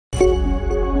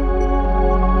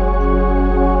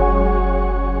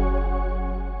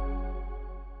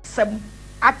asem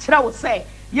achira wo say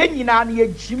ye nyina na ye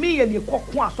jimi ye ne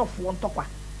kokko asofo ntokwa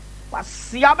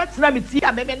wasia betra meti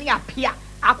a me ne apia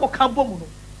akoka bomu no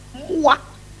mwa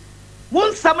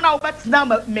wonsam na wo betra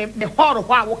me horo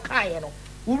ho a wo kan ye no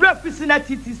wo refisi na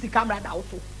TTC camera da wo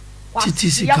so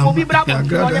TTC camera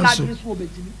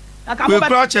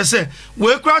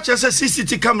we crouch say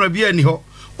CCTV camera bi ani ho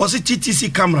o se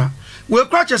TTC camera we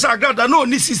crouch say Agradaa no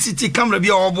ni CCTV camera bi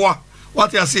oboa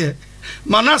what you say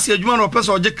manasi adwuma no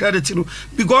person oje credit no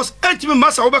because entimi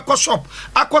massa wo be ko shop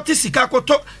akoti sika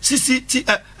akoto CC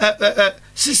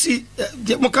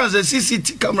mo kan say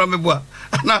CCTV camera me boa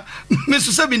na me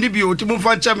so se bi ni bi o ti mo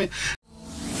fa ncha me.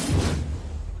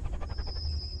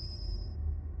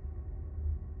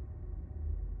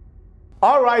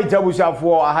 All right, Jabusha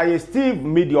for a Steve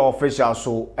Media Official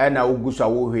so and a Ugusa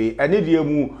Wohe and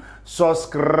idiom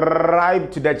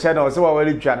subscribe to the channel so I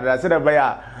will channel. I said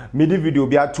a midi video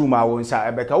be a 2 hours.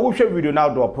 I bet I will share video now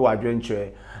do a pro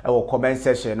adventure or comment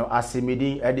session or as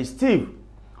midi and Steve.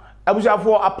 I was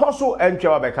for Apostle and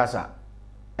Chawabekasa.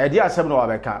 A dear seven or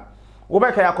Beka.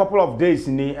 Obeka a couple of days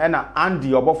ni and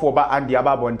Andy or Bofoba Andy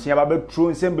Ababon Tiababe true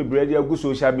and same be good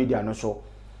social media no so.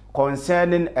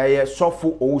 Concerning a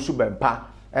sofu ousu bempa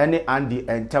any Andy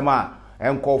and Tama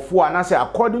and Kofu and I say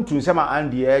according to some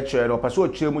Andy or Paso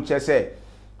Chemu say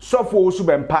sofu ousu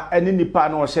bempa any nipa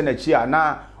no senachia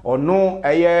na or no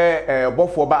a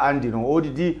bofoba Andy no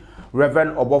odidi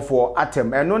Reverend Obofo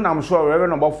atem and no I'm sure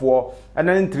Reverend Obofo and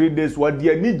then in 3 days what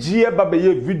dear Nijie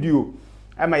Babaye video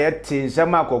am I yet tin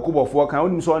some Kubo for can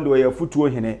only so under a foot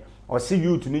hine or see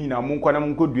you to me na munkwana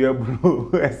munko dua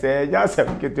bro say just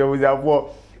get for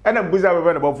and a buza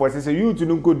about for say you to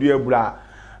nko dua bra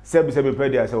say be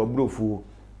pedia say obrofu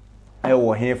e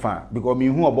wo hefa because me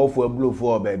hu obofo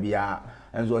abrofu baby a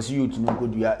and so see you to nko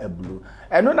dua ebro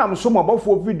and no am so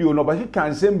obofo video no but he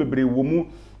can say bebre wo mu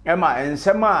e ma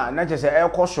ensem a na che say e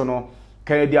koso no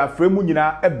kennedy afremu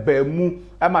nyina e ba mu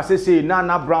e ma say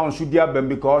na brown should dia bam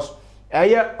because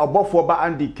eye obofo ba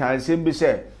Andy can say be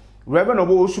say Reverend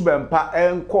Obo Osubempa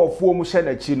enkofo mu hye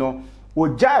na chi no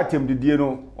oja atem didie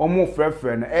no omo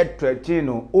frefre na e13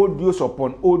 no audios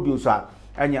upon audios a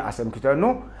anya asemkita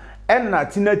no enna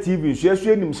Tina TV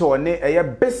hwehwe nim se one eye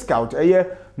Biscout eye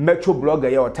metro blogger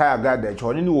eye APAGYA-Agradaa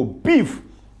chone ni o beef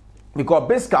because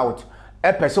Biscout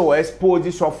e person we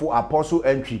expose sofo apostle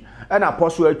entry and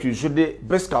apostle entry so de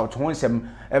Biscout honsem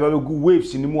e ba go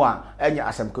waves ni mu a anya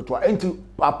asemkito enti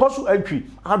apostle entry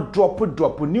a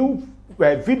drop new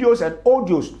videos and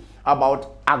audios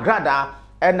about Agradaa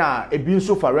and ebi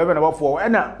so for Reverend Obofo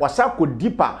and wasa ko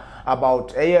deeper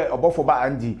about Obofo ba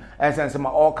Andy and sense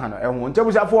ma all kind of ehun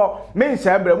ntebusa for me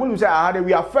say we say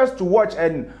we are first to watch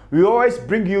and we always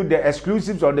bring you the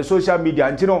exclusives on the social media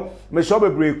and you know me so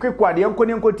be quick one de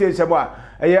enko tie say bo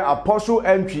apostle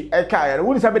entry eka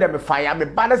we say be dem fire me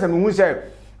balance and we say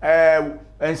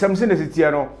and something that is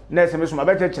here no na se me so ma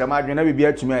be kire ma adwen na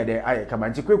bibia tumi e de aye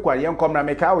kamanti quick one yen kom na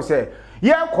me ka we say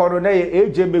ye koro na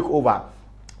AJ makeover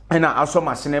and I saw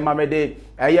my cinema made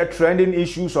trending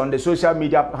issues on the social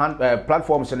media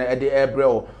platforms and the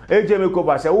April. AJ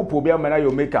makeover say who probably manage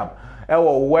your makeup.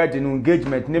 Our wedding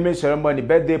engagement, naming ceremony,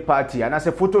 birthday party, and as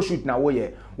a photo shoot now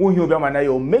where you be manage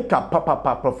your makeup,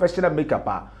 papa, professional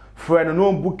makeup. Friend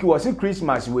no book was in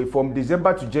Christmas way from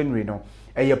December to January no.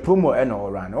 A promo and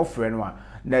all run. Oh friend one.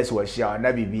 Next was share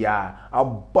na bibia. Our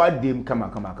birthday come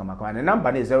on. The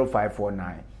number is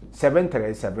 0549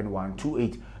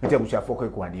 737-128. Ntebucha foko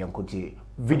kwade yankote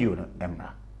video no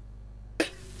emra.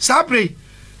 Sabre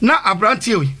na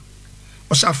abrantie we.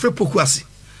 O sha afrepoku ase.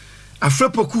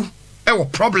 Afrepoku e wo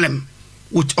problem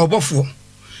with Obofo.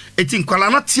 Eti nkwala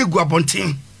na tie gu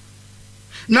abonten.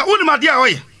 Na woni made a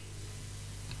oye.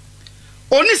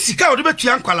 Oni sika o de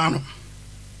betua nkwala no.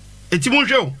 Eti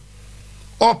monhwe o.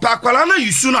 O pa akwala na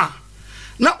yusu na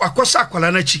wakosa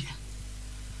akwala na chi.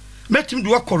 Metim do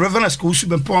akọ reverence ko usu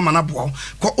bempo ma na boa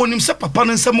ko onim se papa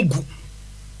no nsam gu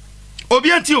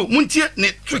obi anti o muntie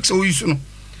ne tricks o yusu no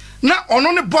na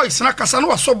ono ne boys na kasa no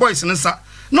waso boys ne nsa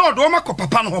na odo ma ko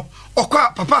papa no ho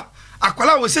okọ papa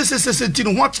akwala we se ti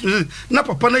no what na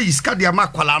papa na yiska dia ma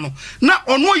akwala no na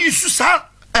ono yusu sa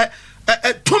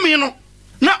tumi no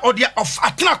na odi of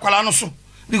atena akwala no so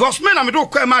because me na me do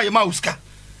ko ma ye ma uska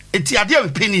enti ade a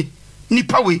penny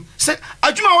nipa we say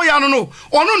adwuma wo ya no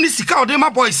ono ni sika ode ma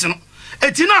boys no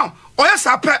eti now oya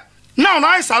sape now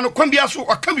na isa no kwam bia so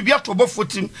aka bibia to Obofo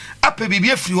tim apa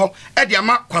bibia firi ho e de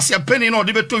ama kwase penny no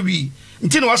ode beto wi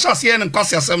nti no wasa se ne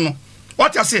kwase asem no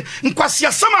what you say nkwase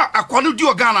asem akwano di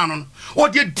ogana no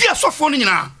ode di asofo no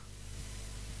nyina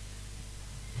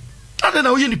ade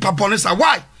na oye ni papa no sa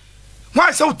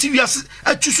why so TV as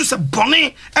atusu se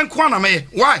bone enko na me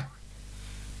why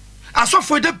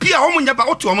asofo de pia ho munya ba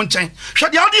oto mo nchen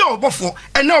hwede ade obofo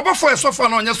ene obofo esofo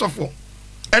na onye sofo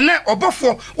ene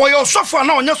obofo oye osofo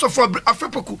na onye sofo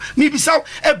afepoku mi bisa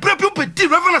ebre bi pedi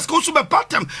reverence ko so be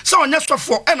patem se onye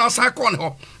sofo ena asan ko ne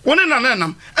ho woni na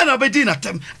nanam ena be di na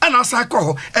tem ena asan ko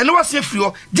ho ene wase afiri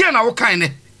ho die na wo kan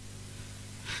ne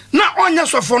na onye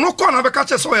sofo no ko na be ka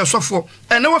che se oye sofo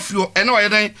ene wa firi ho ene oye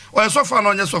den oye sofo na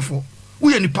onye sofo wo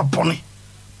ye ni papone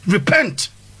repent.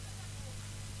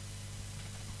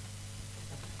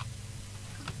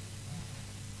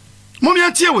 Mommy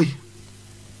antie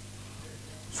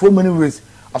so many ways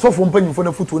aso fo mpanyin fo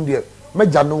na futu ndie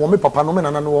meja no me papa no me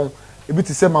nana no won e bi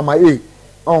ti say mama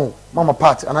mama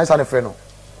part and I say na friend no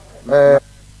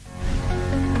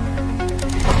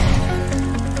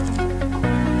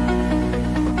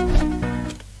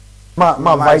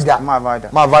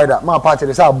ma vida ma part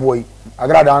dey say aboy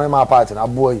Agradaa ma part na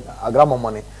aboy agra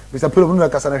momone Mr. Pelo no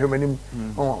kasa na hwemanim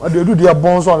adedu dia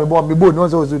bon so me bo no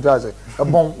say o suta say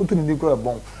bon utuni ni ko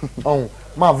bon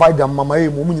ma vida mama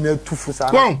mo nyina tufu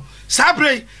sa bon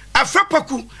sabre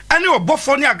afepaku ane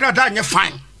obofo ni Agradaa anye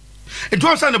fine it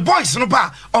was the boys no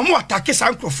ba omo attack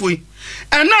san krofo yi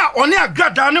ena oni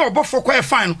Agradaa ne obofo ko e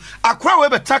fine akwa we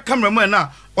beta camera man na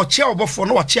oche obofo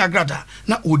no oche Agradaa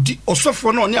na odi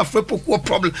osofo no oni afepaku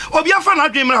problem obi afa na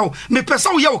adwemra ho me pesa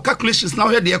wo ye wo calculations na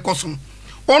wo de ekosom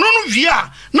ono no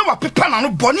via na wa pepa na no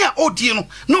bone a odi no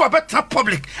na wa beta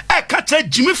public e ka cha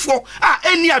jimifo a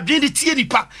eni adwen de tie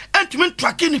nipa entumi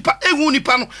tracking nipa ehu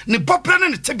nipa no ne bobre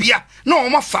ne tebia na o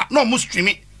mafa na o mo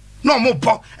streaming no mo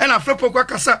po e na afrepo kwa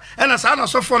kasa e na sa na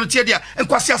sofo no tie dia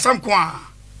enkwasi asam ko a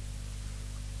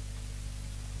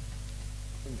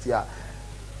ntia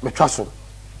me twaso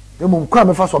e mo kwa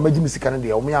me fa so magimi sika ne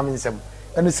dia o me am nsem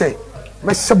ene say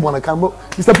me sebo na kan mo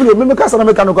Mr. Pilo me kasa na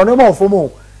me kan ko no mo ofo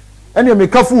mo ene me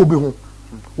kafu obi hu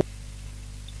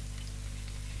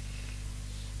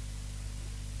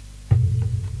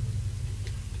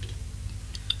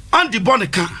andi bone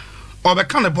kan obe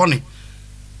kan ne bone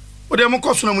o de mo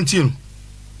koso na muntie no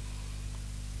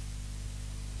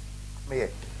me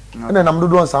ene nam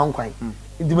dodo nsan kwan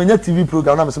ndi menya TV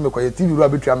program na me se me kwaye TV ru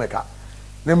abetua meka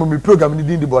na mo me program ni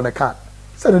di bone kan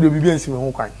se na de bibia nsi me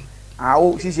ho kwan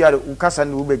o sisi ade o kasa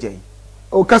ni wo beje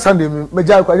o kasa ndi me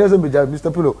ja kwa nyeso me ja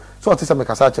Mr. Pilo so otisa me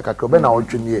kasa che kakro be na o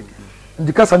twenie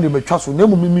ndi kasa ndi me twa so na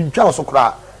mo me ntwa so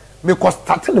kra me ko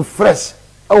starting fresh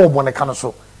e wo bone kan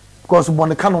so because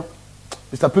bone kan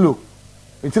Mr. Pilo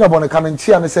itina bone kan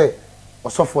ntia ne say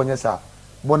osofo onye sa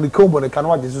bone kan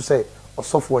wa jesu say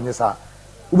osofo onye sa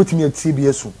ubetimi atie bi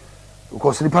esu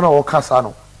because nipa na o kasa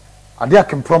no ade a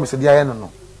can promise dia ye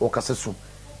no o kasa su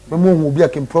me mo hu bi a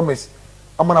can promise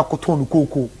amana koton no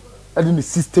koko ade ni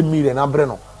system million abre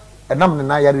no enam ne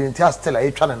na yare ntia still a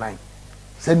etwa ne nan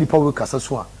say nipa we kasa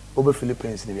su a obe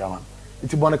Philippines ni bi aman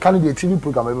iti bone kan de TV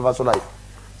program e be so life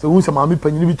so hu se maami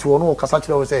panyini bi to no o kasa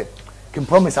kire we say can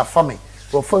promise a family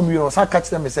for family no sa catch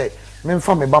them say me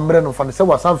mfa me bamre no fa ne say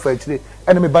wasan fa akire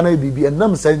ene me bana bibi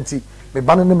enam santi me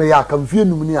bana ne me ya kan fie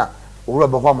num ni a owura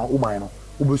be ho ama uman no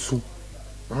obesu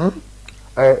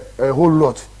a whole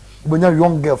lot ubenya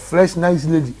young girl fresh nice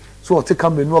lady so o take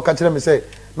come no catch them say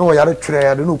no o yare twere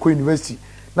ya de no ko university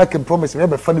na can promise me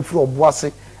be fa ne free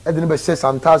oboase e de ne be share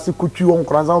santase kutwi won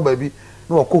kranza ba bi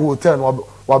no o ko hotel no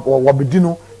wa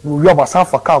bedino no wi abasa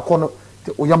fa ka ko no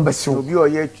o yambesi obi o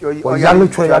ye yale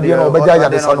twere ya de no obeja ya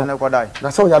de sa no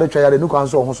na se o yare twere ya de no kan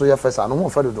so ho so ye fesa no ho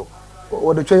fa do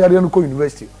o de twere ya de no ko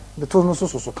university the to no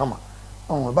so kama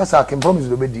ba sa can promise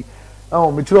do be di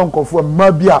me tire onkofo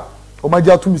ma bia o ma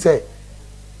ja tumi say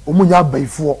o mu nya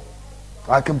baifo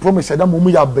I can promise that mo mu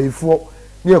ya baifo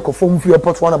ne ekofo mu fi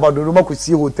airport one about do ma ko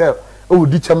sie hotel e wo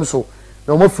di chem so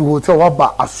na mo fi hotel wa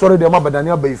ba asore de ma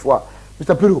badani baifo a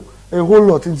Mr. Piro a whole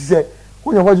lot nti say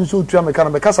who nya waju so tua me kana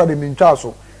me kasa de mentwa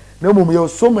so na mo you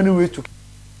so many ways to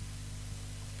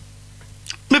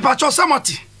me pacho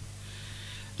samati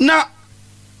na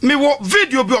me wo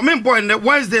video bi o me boy ne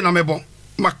Wednesday na me bo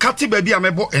makati baby a me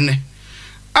bo ene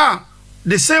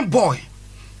the same boy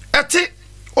ete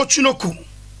ochunoku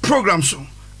program so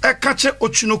e kache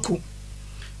ochunoku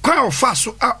kwa ofa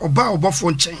so oba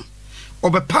obofo nchen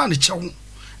obepa ne chewo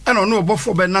e no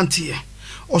obofo be nantie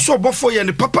oso obofo ye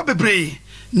ne papa bebre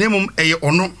nemum eye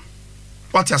ono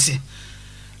what you say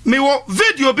me wo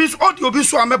video bi audio bi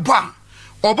so ameba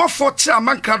obofo che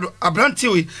amankrado abrantie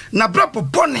we na brapo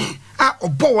bone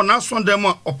obo wona so ndem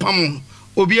opam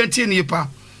obi antie ne yipa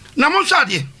na mo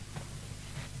hwade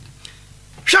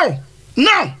show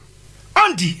now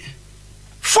Andy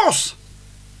force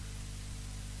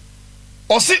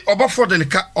osi obofo de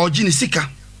nika ogini sika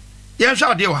yen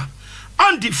hwade wa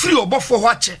Andy free obofo ho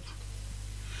ache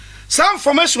some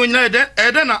information nyina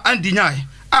eden na Andy nyai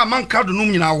a man crowd no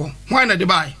nyina wo why na de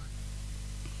buy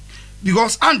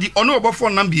because Andy ono obofo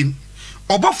nam biem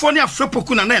obofo ne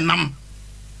afrepoku na nam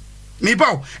me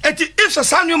bawo eti if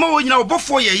sa nneoma wo nyina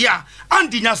obofo ye ya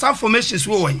Andy nya some formations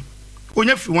wo wen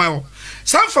onya fi wan wo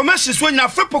some formations wo nyina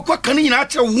afrepoku aka ne nyina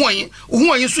ate wo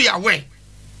yin so ya we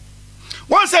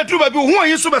one say true baby wo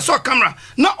yin so be so camera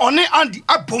na one Andy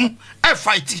abom e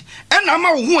fight e na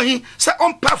ma wo yin say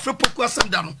on pa afrepoku asem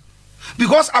da no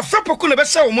because afrepoku na be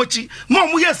say wo mochi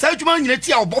mo ye say adwuma nyina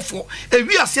ti a obofo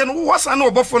ewi ase no wo sa na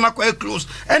obofo na kwa close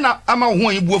e na ama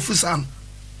wo yin bu ofusa no.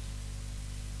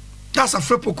 That's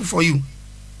afrepoku for you.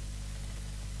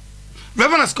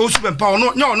 Reverend Skosu ben pa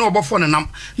no obofo ne nam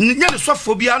nya ne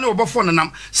sofo bia ne obofo ne nam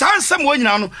sa nsem wo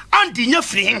nyina no Andi nya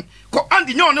free ko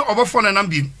Andi nya ne obofo ne nam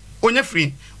bi onya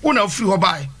free una free ho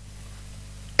bai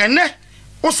ene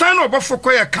o san ne obofo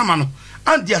ko ye kama no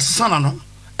Andi asesa na no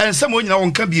ensem wo nyina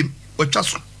wonka bi otwa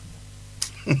so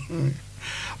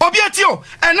obiatio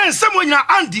ene nsem wo nyina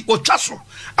Andi otwa so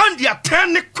Andi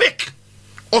atene quick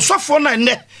osofo na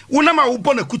ene una ma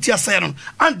ubo na kuti asay no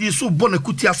Andi so ubo na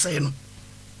kuti asay no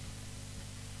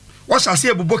what shall say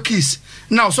bubo kiss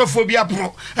now osofo bia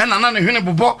bro ena na ne hwene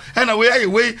bubo ena we aye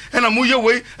we ena mu ye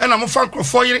we ena mu fa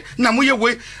nkrofo yire na mu ye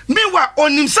we mewa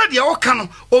onim se de oka no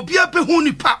obia be hu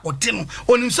nipa ode no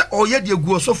onim se oye de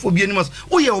gu osofo bia nimas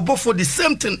oye obofo the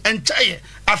same thing enchaye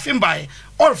afimbae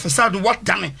all of a sudden what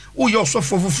done o your so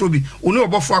for bi oni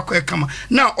obofo akoe kama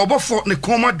now obofo ne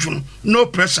koma dwun no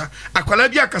pressure akwala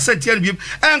bi akaseti an bi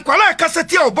enkwala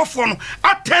akaseti obofo no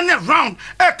turn around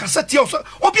akaseti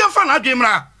obi afa na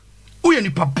adwemra o ye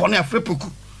nipa bone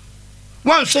afrepoku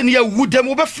wan hwe ne ya wudem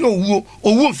obefi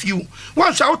owo mfiu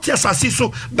wan hwe awte asase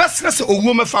so besrese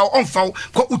owo mefa onfa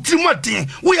ko utirimu aden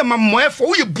wo ye mamoefo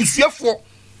wo ye busuefo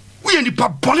wo ye nipa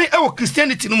bone e wo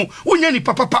Christianity no wo ye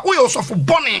nipa papa wo ye osofo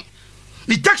bone.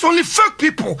 It takes only fake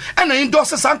people and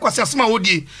endorse sankwase asema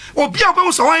odi obi a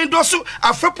be so wan endorse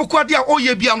afrepoku ade a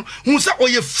oye bia no hu se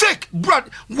oye fake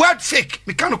word fake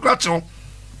me kan okra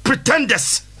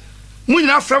pretenders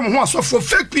munyina afrem ho asofo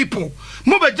fake people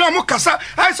mo be jam mo kasa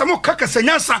ai se mo kakasa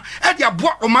nyansa e de abo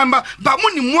omamba ba mo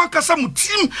ni mo kasa mo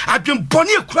team adwen bone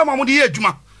ekura ma mo de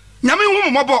adwuma nyame hu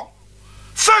mo mobo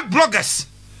fake bloggers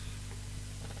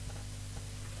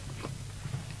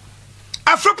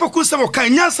afrepoku se mo kan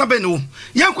nyansa be no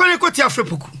yankwane ko ti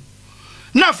afrepoku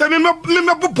na fa me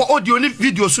bobo audio ni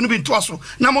video so no bi to aso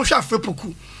na mo hwe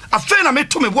afrepoku afa na me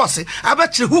to me boss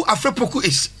abakire who afrepoku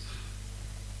is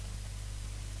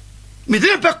me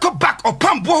didn't back or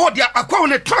pam bo ho dia akwa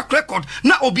ne track record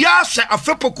na obi a hwe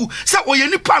afrepoku se oye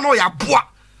nipa na oya boa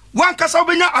wan kasa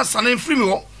obenya ansana free me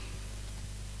wo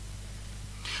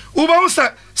uba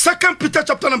usa 2 Peter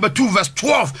chapter number 2 verse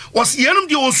 12 was yenum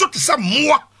di onso te sa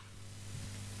moa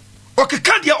okay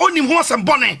can dia onim ho asem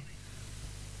bone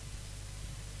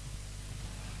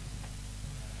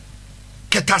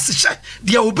ketasisha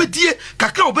dia obedie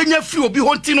kakra obenya free obi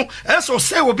honti no eso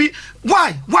say obi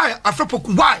why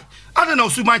afrepoku why I don't know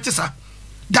so much sir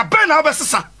da ben na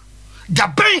obesesa da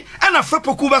ben na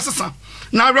afrepoku obesesa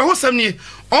na rehosem ni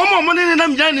omo ne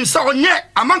nam nyan ni sa onye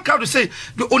amanka do say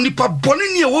the onipa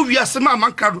bone ni e wo wiase ma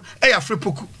amanka do e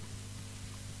afrepoku.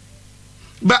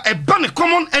 But a bunny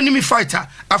common enemy fighter,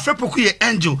 afrepoku ye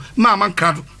angel, man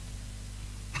crowd.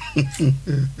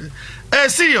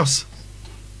 Serious.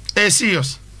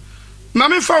 Serious.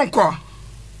 Mammy found call.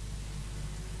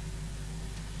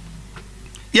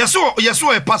 Yes,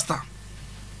 a pastor.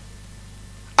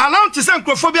 Allow to send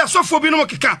crophobia so for bino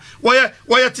kika.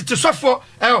 Why to suffer,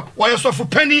 why so for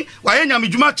penny, why any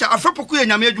jumacha, afrepoku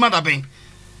and yamajuma bang.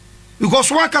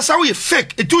 Because one casawi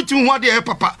fake, a 2 to 1 day,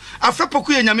 papa,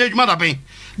 afrepoku and yamajuma bang.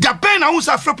 Da ben na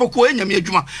usa afrepoku enyame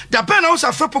adwuma da ben na usa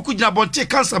afrepoku gina bonte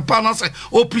cancer pa na say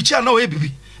o preacher na o ebibi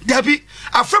da bi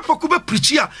afrepoku be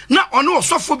preacher na ono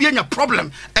osofo bi enya problem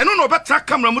eno na obetra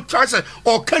camera mu try say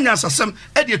o kanya asasem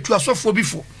e de tu asofo bi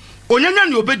fo onyanya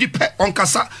ne obedi pe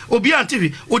onkasa obi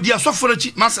antivi odi asofo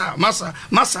rachi masa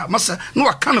no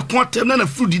aka ne kontem na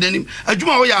frudi nanim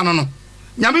adwuma wo ya no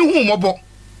nyame hu mobo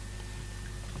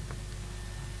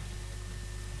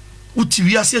uti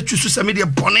wi ase atwu so me de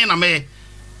bone na me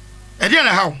Ediana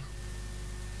how?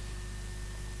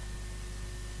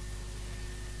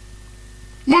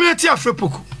 Mommy tia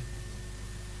afrepoku.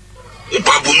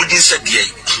 Upabu mudi sedie.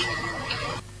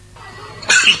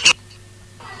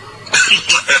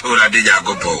 Ola deja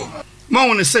gopo. Ma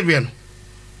won sevian.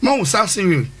 Ma won sa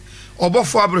sevi.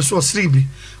 Obofo abreso osribi.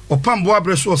 Opambo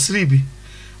abreso osribi.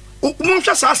 Mo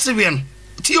hwa sa sevian.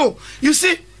 Tio, you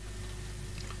see?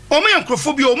 Omo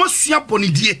yankrofobia omo sua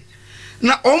bonidie.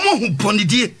 Na omo hu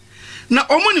bonidie. Na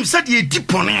omo nim said ye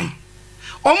deep on him.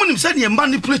 omunim said ye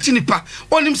manipulate nipa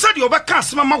onim said ye obeka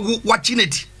asema ma wachi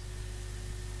nedi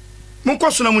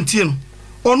monkoso na muntie no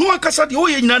ono akasa de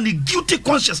oye nyina ne guilty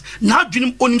conscience na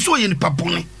adwenim onim so oye nipa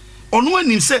bone ono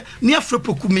anim se ne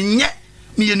afrepoku menye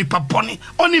me ye nipa bone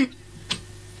onim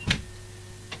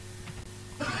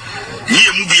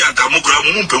ye mu bi aka mo kura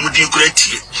mo mpam din kura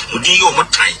tie odin ye o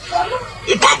motan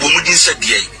o ba bo mu din se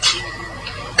de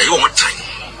e yo motan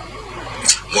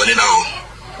mo ni na o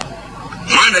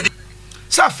man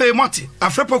sa fe moti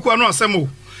afrepoku anu asemo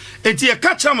enti e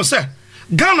ka kira mo se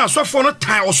Ghana sofo no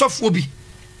tan osofo bi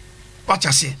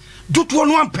wacha se duto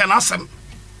no ampena asem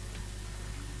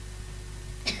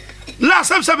la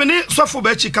sam ni sofo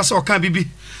ba chi kasa o kan bibi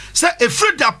se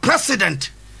efri da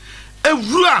president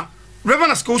ewura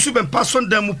Reverend Skosu ben person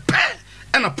dem pe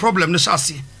and a problem no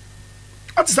shasi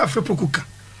what is that afrepoku ka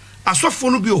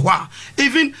asofo no bi o ho a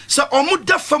even se omo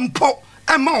da fam po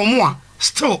e ma omo a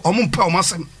still omo pa omo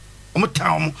asem omo tan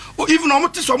omo o even omo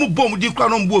te so omo bom di kura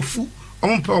no mbo afu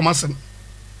omo pa omo asem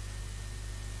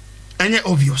enye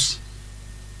obvious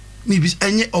maybe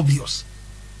enye obvious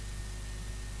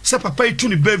se papa itu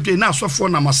ni birthday na asofo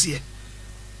na mase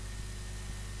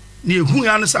ni ehu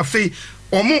ya no sa fe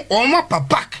omo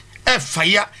papa e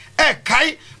fire e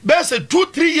kai be say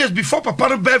 2-3 years before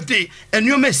papa's birthday and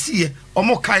you may see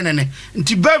omo kai nene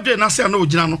nti birthday na se na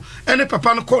ogina no ene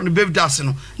papa no call ni birthday ase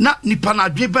no na nipa na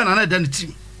adwe ben na dan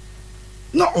tim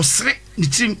na osre ni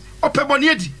tim opeboni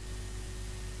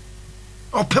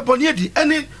edi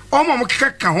any omo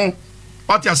keka ho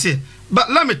what you say but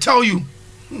let me tell you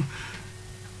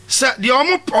say the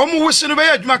omo wish no be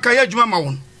adwuma ka ya adwuma ma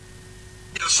won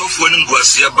so for ni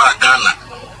ngwase ba Ghana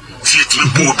ti ti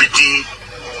bo bidin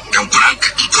kan prank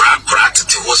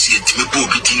ti was ye ti bo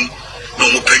bidin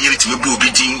no mo panyiri ti bo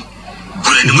bidin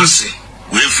gure ni mase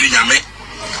we free nyame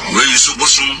we yusu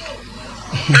bosum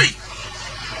hey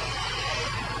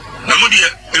na mo dia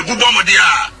ebubo mo dia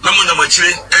na mo na mo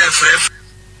chire fref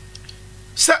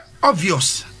se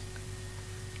obvious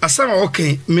asama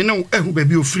okay me no ehu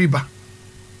baby o free ba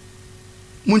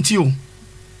muntio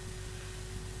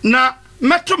na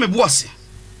metro me boase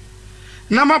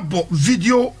na mabo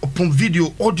video upon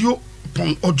video audio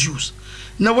upon audios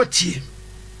na watie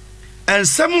and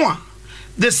someone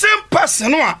the same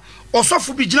person wa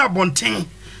osofo bi gina bonten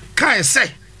kan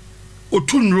say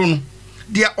otunro no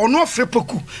dia ono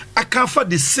afrepoku akanfa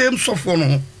the same sofo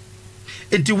no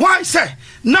enti why say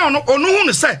now no ono hu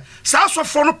ne say sa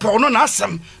sofo no po no na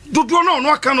asem dodo no ono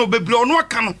aka no bebre ono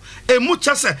aka no emu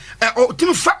cha say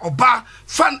otimi fa oba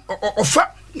fan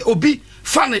ofa obi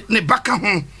fan ne baka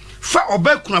ho fa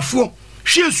oba kunafo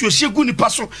hwe nsuohie gu nipa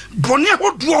so bone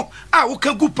hodo a wo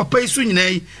ka gu papa isu nyina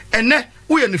yi ene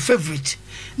wo ye ne favorite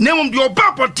nemom de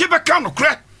oba ponte beka no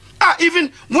kre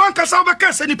even one kasa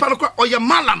obeka se nipa no kre oye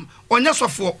malam onye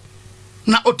sofo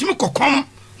na otimi kokom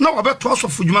na wabeto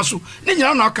asofo dwuma so ne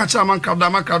nyina na aka cha manka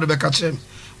do beka che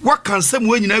wakan sem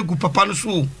we nyina gu papa no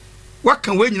so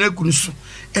wakan we nyina gu no so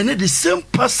ene the same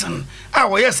person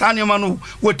wo yes anema no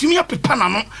watimi apepa na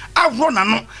no awro na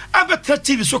no abeta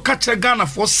TV so ka che Ghana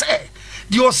for say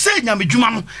di o say nyame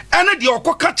dwuma no ene di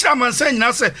okoka che amansa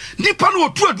nyina se nipa no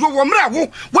otu aduo wo mra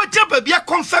wo wagya babia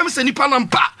confirm se nipa na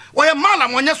mpa wo ye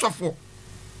malam onye sofo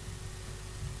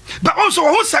but also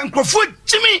who say nkrofo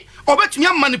jimi obetumi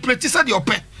manipulate say di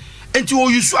ope enti wo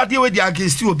yusu ade we di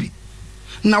against obi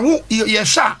na wo ye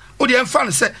sha o di emfa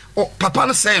ne se papa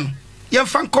no say no ye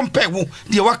fan compare wo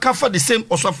de waka for the same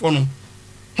osofo no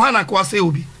wana kwa say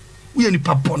obi wo ye ni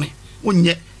papone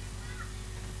wonye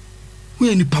wo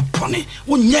ye ni papone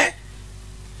wonye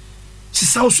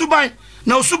sisa osuban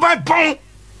na osuban pon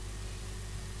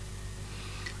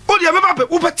o de beba be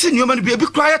wo beti nyoma no bi ebi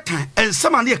kra tan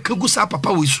ensama na ye kagu sa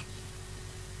papa wo isu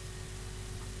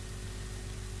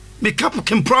me kapu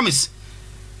can promise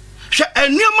she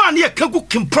enema na ye kagu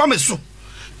can promise so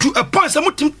to a point some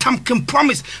tam can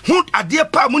promise who ade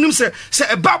pa munim se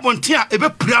e ba bonten a ebe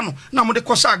pira no na mo de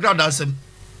kosa Agradaa asem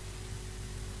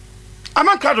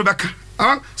amanka do beka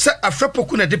se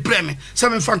afrepoku na de preme se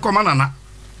me fan koma nana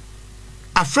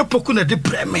afrepoku na de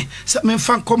preme se me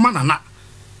fan koma nana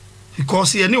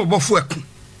because ye ne obofo eku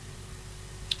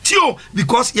tio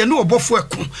because ye ne obofo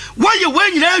eku why ye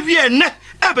we nyina wie ne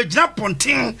abegina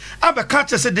pontin abeka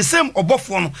che se the same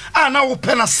obofo no na wo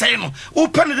pe na sei no wo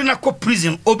pe ne de na ko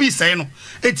prison obi sei no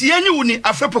enti ye nyi woni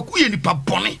afrepoku ye nipa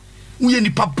bone wo ye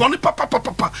nipa bone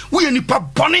papa wo ye nipa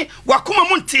bone wakoma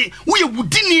monte wo ye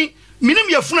wudini minim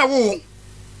ye funa wo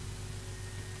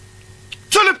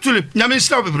tulip nyame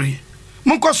nsira bebre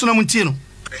mon koso na montie no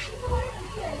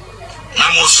na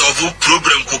mo solve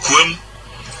problem kokoam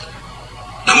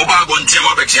na mo ba bonte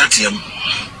mo betiatiam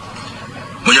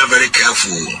mo ya very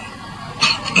careful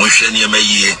Monhwe ne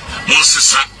maye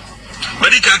monsesa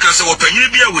medical ka se wopanyini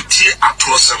bia wotie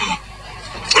atorosem no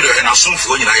ole na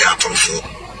somfo nyina ya atorofo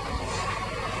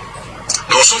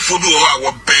no somfo bi wo a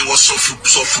wo ben wo sofu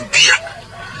bia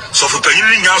sofu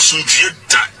panyini nya asomdue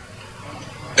da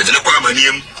edene kwa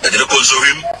amaniem edene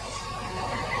konsorim.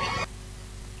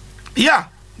 Yeah,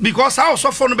 because I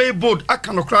also found be bold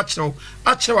aka no kra kyerɛw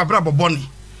akyerɛw abra bobɔne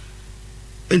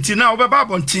enti na wo beba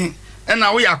bonten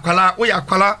na wo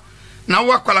yakwala na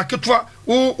wo akwala ketwa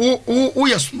wo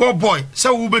yes small boy say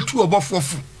wo betu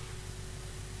obofofo.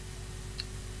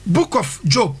 Book of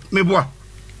Job meboa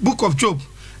Book of Job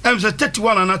say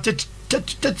 31 and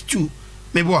 32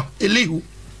 meboa Elihu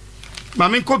ma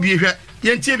men ko bie hwɛ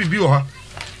yentie bibi wo ha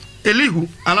Elihu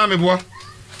ana meboa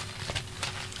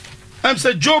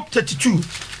say Job 32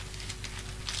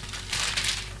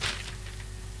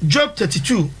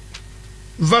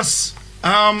 verse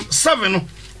 7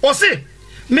 o say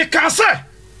me can say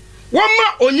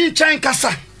wama onyin chan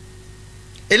kasa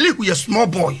Elihu a small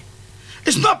boy.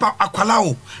 It's not about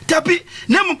akwalao tabi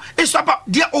nemu it's about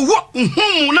dia owo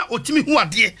nhum na otimi hu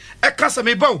ade e kasa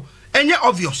me bawo enye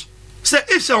obvious say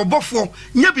if say obofo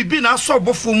nya bibi na so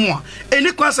obofo mu a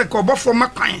eni kwa say ka obofo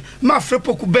makan ma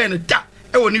frepoku ben da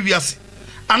e woni wiase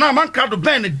ana man krado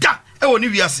ben da e woni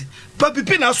wiase ba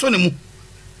bibi na so ne mu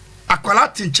akwala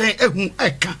tinchen ehu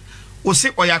eka o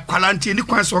se oya akwala nti eni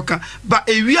kwa so ka ba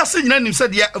e wiase nyina nim say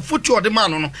dia futu ode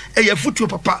man no e ya futu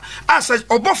papa asa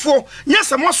obofo nya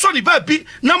se mo so ni ba bi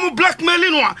na mo blackmailing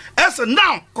no a esa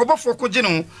now ko obofo ko gine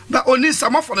ho ba oni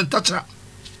sama for the toucher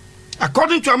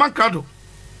according to man krado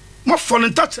mo for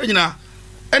the toucher nyina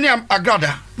eni am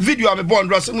agrada video am born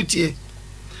do se mutie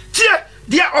tie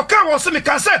dia oka wo se me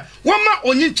kan say woma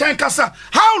onyin chan kasa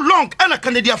how long ana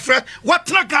Canadian friend what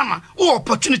na Ghana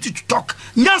opportunity to talk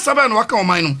nyansa ba na waka o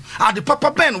man no ade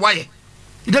papa ben waye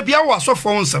da bia wo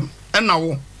asofo nsem na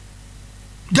wo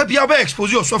da bia ba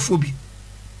expose your sofo bi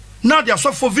now they are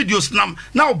sofo videos nam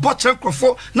now bot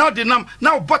crofo now they nam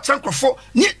now bot crofo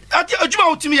ni ade adwuma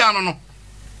wotimi ya no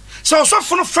so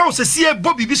sofo no fra se sie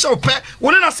bobi bi se opɛ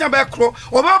woni na se ba kro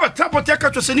oba ba tapote ka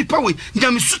to se nipa we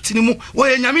nyame sutini mu wo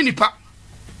ye nyame nipa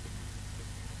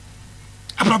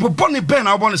abrabo boni ben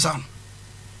na boni san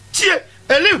tie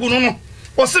Elihu no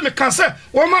o se me kan se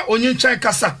wo ma onyin chan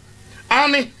kasa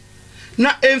ani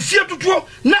na emfie dodo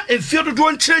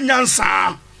nkyere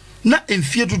nyansa na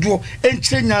emfie dodo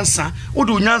nkyere nyansa wo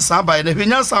do nyansa ba na hwe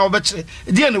nyansa wo be kyere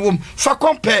die ne wom fa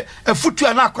compare afutu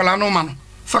ana akwala no ma no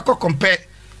fa compare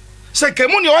se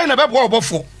kemu ne o na be bo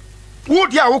obofo wo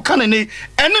dia wo kan ne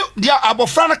ene dia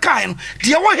abofra na kan no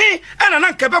dia wo he ena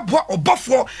na nka be bo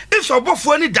obofo if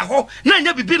obofo ni da ho na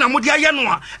nya bibi na mo dia ye no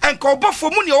a enka obofo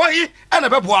mu ne o he ena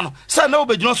be bo no se na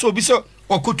obegyina so obi se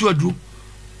okotu aduru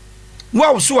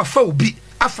wa so wafa obi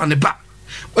afa ne ba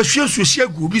ahwie nsuhie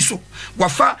gu obi so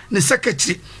wafa ne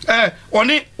secretary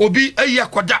oni obi ayi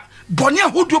akoda bone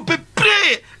ahodo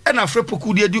bebre ena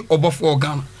afrepoku de di obofo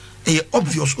organ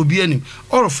obvious obi anim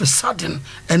all of a sudden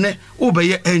ene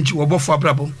obeye enji obofo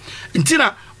abrabom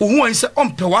ntina ohu an se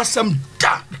ompe wasam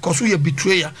da because we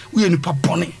betrayer we nipa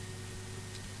bone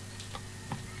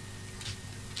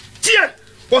tie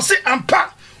o se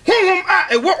ampa honhom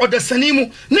a ewo odasani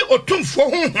mu ne otumfo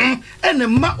honhom ene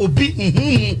ma obi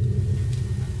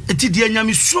eti de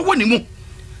anyame so woni mu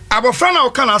abofra na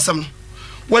o kana asem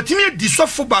watimi di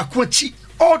sofo ba ko chi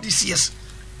all these years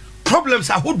problems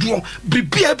are hodo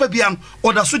bibia babian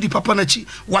oda so di papa na chi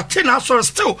wate na so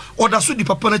still oda so di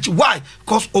papa na chi why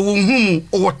cause ohunhum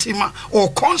o tema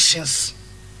or conscience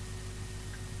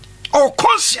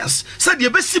said ye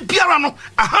be si biara no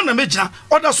aha na megina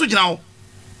oda so gina o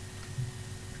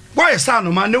why sa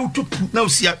no ma na utupu na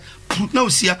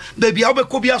usia baby I be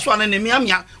kobia so an enemy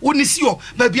amia woni si o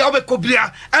baby I be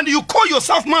kobia and you call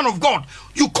yourself man of God,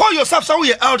 you call yourself so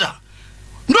we elder.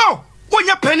 No, when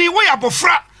you penny we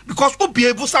abofra because obi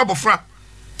able sa abofra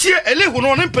tie Elihu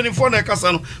no penifo na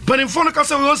kasa no penifo na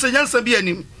kasa we won se nyansa bi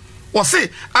anim o se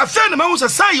afa na ma wo se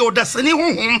sai odasani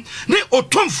honhom ne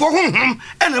otomfo honhom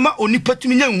enema onipa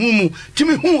tumi nya humu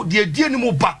tumi hu de adie ni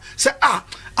mu ba se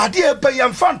ade e ba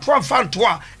yam fanto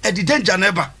a e di danger na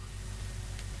eba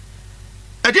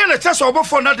ade na tese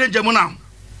obofo na danger mu na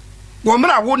wo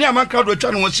mra wo ni amanka do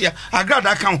twa no hia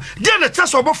Agradaa kan de na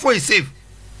tese obofo e save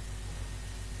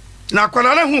na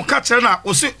kwalala hu ka kere na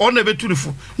o se on na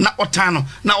betunifu na otano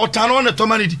on na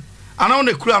tomanidi ana on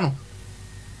na kura no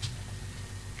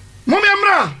momi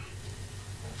amra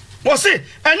o se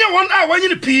enye won a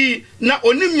wanyini pi na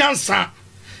onim nyansa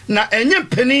na enye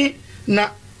mpeni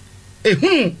na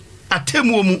ehunu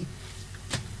atemu mu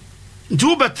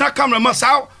ndu betra camera ma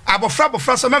saw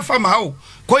abofra se mefa ma ho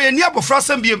ko ye ni abofra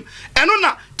sem biem eno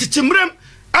na titimrem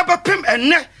abapem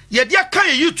enne ye dia kan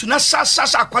ye yutu na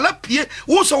sasa akwala pie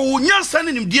wo so wo nyansa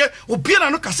ne nimdie obi na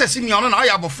no kasese mi ono na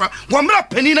ya abofra wo mra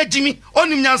pani na jimi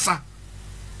onim nyansa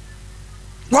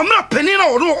wo mra pani na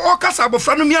ono o kasa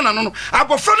abofra no mi na no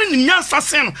abofra no nim nyansa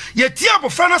sen no ye ti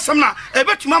abofra na sem na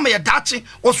ebetuma ma ye dachi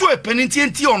wo so e pani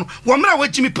nti ono wo mra wa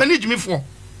jimi pani jimi fo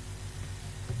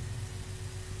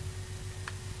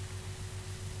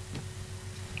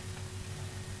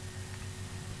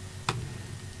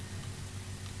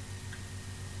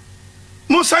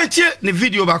Monsaitie ne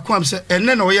video ba kwam se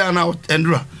enne na oya na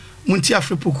endura munti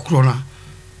afrepo kukro na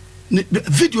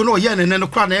video no oya enne no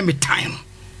kwa na eme time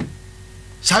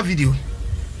sa video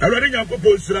already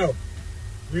nyankopon sira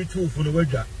we two fu no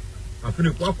wadwa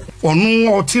afene kwa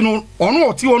onu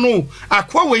oti ono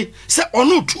akwa we se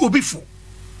onu tu obifo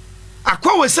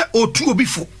akwa we se otu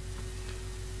obifo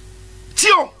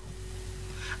tio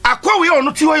akwa we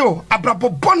onu ti yo abrabo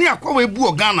boni akwa we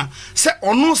bu Ghana se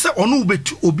onu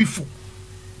betu obifo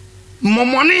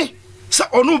momoni se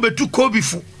onu betu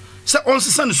kobifo se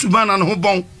onsesa ne subana ne ho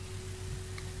bon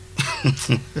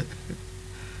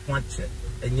watch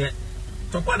enye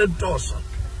topa de dosa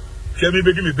hwe mi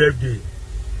bedi mi birthday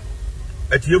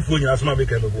atiefo nya asoma be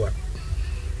kan boa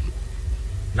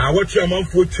na watch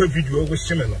amanfo twa video wo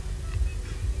hyeme no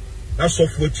na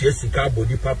sofo tie sika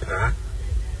body papa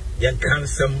yen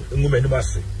kansam ngumani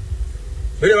mase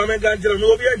bele ma menga njira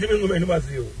no obi anjimi ngumani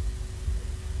mase yo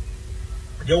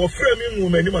je wo frame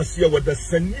ngumani mase wo da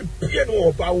sani pie no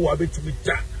oba wo abetimi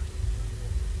ta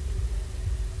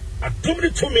adomni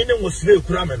to me ne wo sile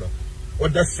kura me no wo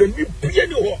da sani pie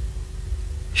ni ho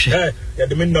ya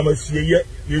de men na mase ye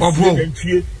ye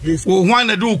wo hwan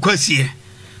na do kwasie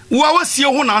wo awasie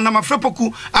ho na na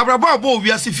mafrepoku abrabo abo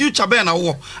wiase future be na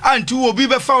wo anti wo obi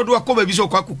be fa do akoba bi so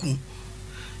kwa kuku.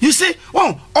 You see,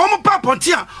 omo papa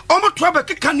tia, omo trouble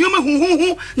keka niome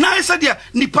hu na I said ya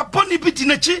ni papa ni biti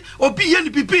nechi obi ye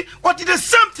ni pipi or the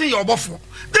same thing your bofo.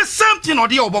 The same thing or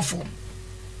the obofo.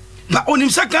 But on him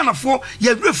Ghana for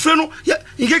ye refreno ye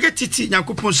ngege titi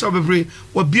Nyankopon sa bebre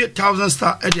obi 1,000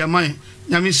 star e dia man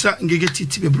nyamisa ngege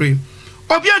titi bebre.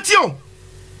 Obi antio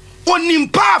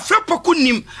onimpa afrepoku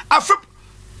nim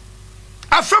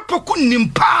afrepoku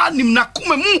nimpa nim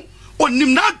nakuma mu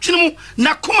onim na adwene mu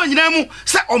na koma nyina mu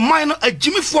se oman no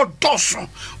agimi for doso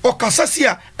o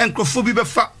kasasia enkrofo bi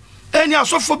befa eni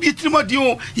asofo bi trimadi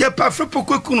o ye pa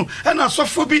afrepoku ekunu ena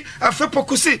asofo bi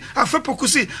afrepoku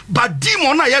si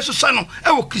badimo na yesusa no e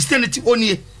wo Christianity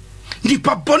onie ni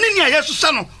paponi ni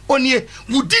yesusa no onie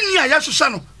wudi ni yesusa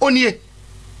no onie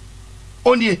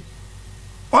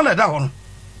ona da hono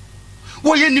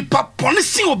wo ye ni paponi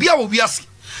si obi a wo wiase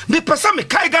me pesa me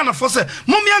kai Ghana for say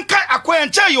mommy an kai akoya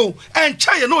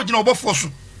enche yo no gina obofo so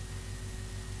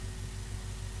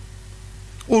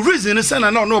o reason is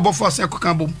na no obofo ase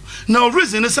akoka bom na o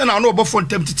reason is na no obofo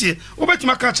ntemtete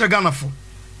obetima ka kire Ghana for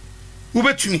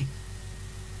obetumi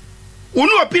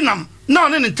onu opinam na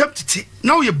one ntemtete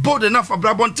na we bold enough for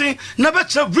brabonten na be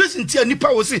kire reason tie nipa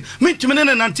wo se mentumi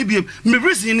ne nante biem me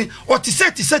reason ni o ti se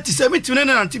mentumi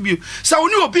ne nante biem sa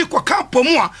oni obi ko kampo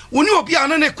mu a oni obi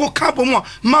anane ko kampo mu a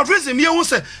ma reason me wo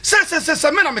se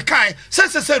me na me kai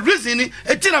se reason ni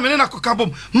eti na me na ko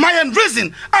kampo my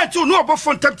reason anti onu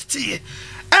obofo ntemtete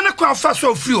ene kwa fa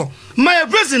so free my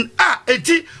reason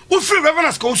eti wo free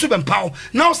reverence ko so bempaw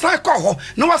na wo sai ko ho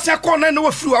na wo sai ko na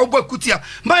wo free wo bakutia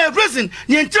my reason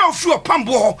ni entra wo free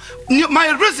opambo ho my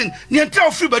reason ni entra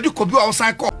wo free badi ko bi wo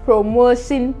sai ko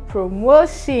promotion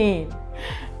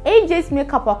AJ's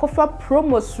makeup akofra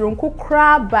promotion ko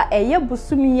kraba eye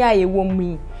busumi ya ye wo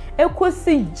mu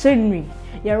ekosi January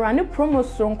ya rani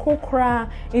promotion ko kra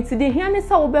enti de hiane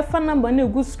sa wo be fa number na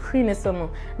egu screen so no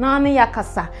na ane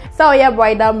yakasa sa wo ya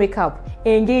bridal makeup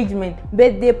engagement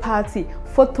birthday party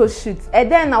photo shoot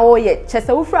then na wo ye chese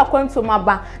wo fra kwanto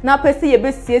maba na pese ye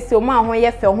be siesie o ma ho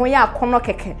ye fe ho ya akono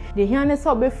keke de hiane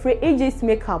sa wo be free AJ's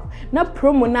makeup na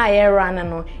promo na ye rana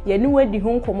no ye ni wadi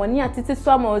ho nkomo ni atete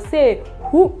so ama o say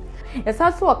hu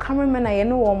esaso wa cameraman na ye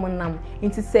no wo monam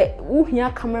nti se wo hia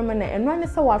cameraman na eno ane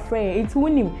sa wa frɛ nti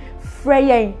wonim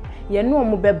frɛ ye no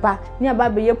mo beba ni aba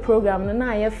be ye program no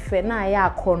na ye fe na ye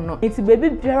akono nti baby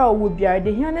biara wo biara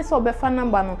de hia ne so befa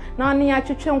number no na ane ya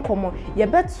twetwe nkomo ye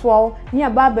betwo ni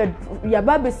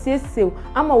aba be siesew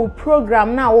ama wo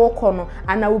program na wo kono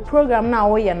ana wo program na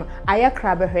wo ye no aye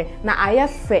krabehwe na aye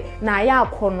fe na aye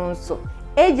akono nso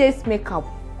AJ's Makeup,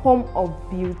 home of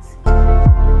beauty.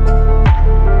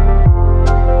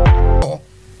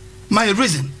 My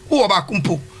reason who about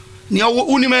kumpo ni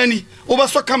unimani over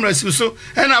so cameras so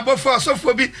and above for so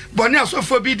for be bonia so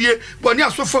for be die bonia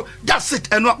so for that's it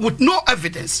and with no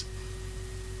evidence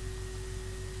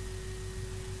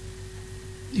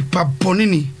ipa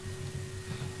bonini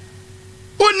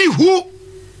oni who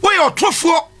we your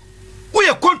trofo we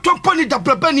your contemporary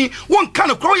dabrabani one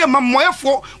kind of crow your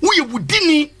mamoyefo we you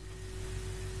wudini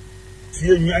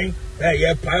tie nwan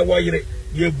ye pa wo yire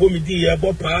ye bomidi ye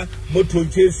bopa moto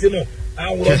chase no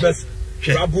awrobes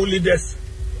trouble leaders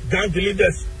gang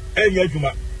leaders enyo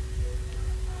adwuma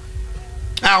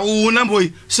na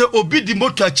boy se obi di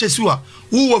moto chase wa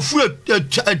wo wafura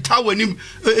tawani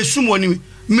esumwani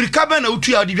mirika ba na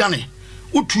utu ya dibane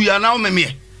utu ya na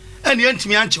omeme ene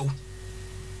yantimi anchewo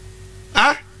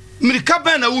mirika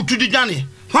ba na utu dibane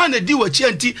hwana di wachi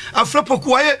anti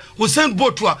afrapoku waye Hussein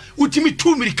Botwa utimi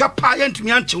tu mirika pa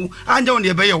yantimi anchewo anja won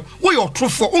de beyew wo yo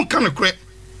trofo onka mekre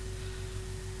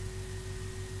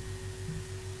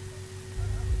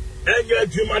enyo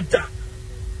adwuma ta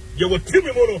ye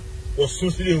wotimi mo no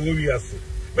osunsire wo wiase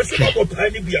be se babo pa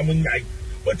ni bia mo nyai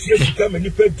o tie sika mani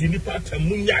pa di ni pa ta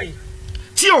mo nyai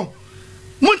tio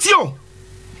mutio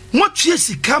motie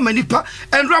sika mani pa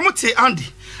enra mote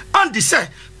Andy say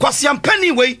kwasi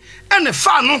ampani we ene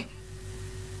fa no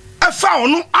e fa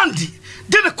ono Andy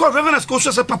de the call reverend ko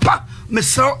so say papa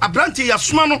mesra abrante ya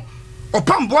soma no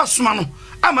opambo asoma no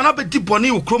amana be di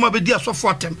boni wo kroma be di asofo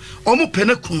atem omo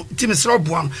pene kunu ti mesra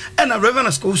oboa no ena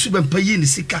reverend ko su be mpayi ni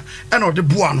sika ena ode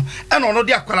boa no ena ono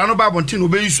de akwala no ba bonti no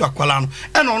be yusu akwala no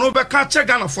ena ono be ka che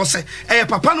Ghana for say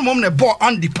papa no mom ne bo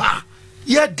Andy pa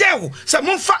ye dewo say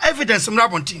mon fa evidence mra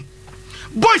bonti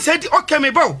boy said okay me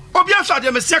bow obi anso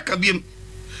ade mesia ka biem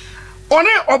one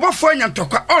obofo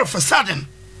anyantokwa all of a sudden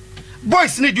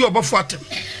boys need you obofo atem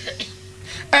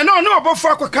and no obofo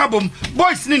akoka bom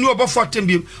boys need you obofo atem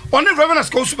biem one reverend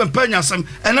ko su bempa nyasam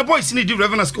and boys need you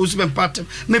reverend ko su bempa atem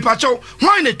me pacho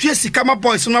why na tue sika ma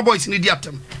boys no boys need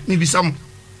atem me bisam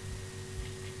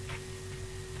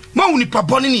ma uni pa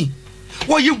bonini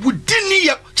wo ye wudini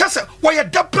ya chase wo ye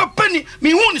dabapani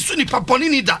me hu ni su ni pa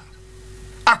bonini da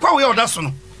akwa we oda so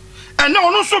no and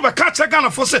no no so be ka che Ghana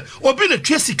for say obi na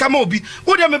tue sika ma obi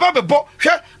wo de me ba be bo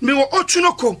hwe me wo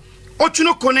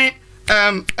otunoko ne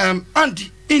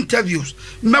Andy interviews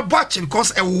me watch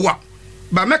because e wo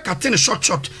ba me ka ten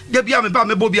short de bia me ba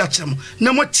me bo bi a chem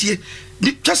na motie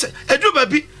chese edu ba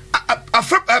bi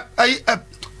afra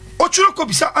otunoko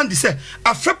bisa Andy say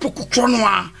afra pokukro no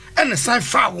a ene san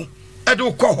fawo e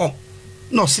de ko ho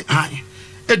no si an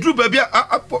edu ba bi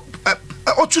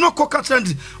otunoko ka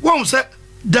trend won say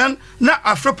then na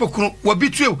afrapokunu wo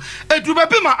bitue eduba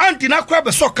bi ma Andy na kra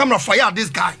be so camera fire this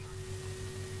guy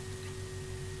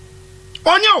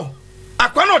onyo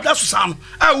akwa na oda so sam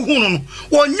a hu no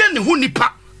onye ne hu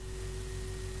nipa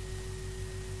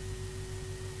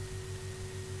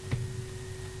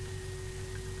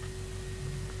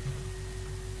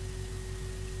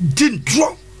din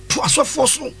draw to asofo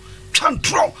so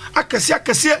chantro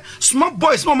akese small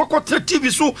boys no makota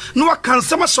TV so no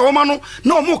akansema shawoma no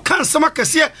no mo kansema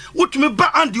akese wotumi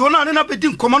ba Andy ona ne na bedi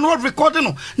nkoma no record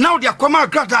no now they akoma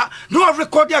Agradaa no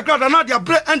record Agradaa now they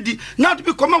bre Andy now to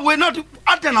be koma we now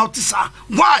aden out sir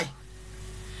why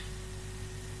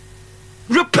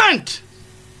repent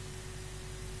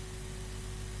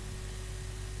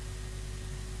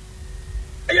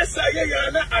yes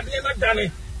ya na ade na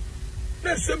dane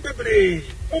na sembebre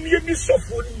omye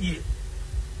sofo ni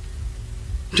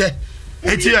je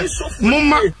etia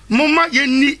mumma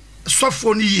yenni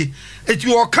sofo ni ye eti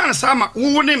o kan sama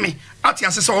wo ne me ati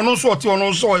asese ono so oti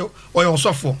ono so oyo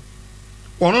sofo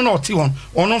ono na oti won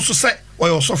ono so se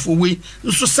oyo sofo we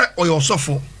nso se oyo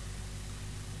sofo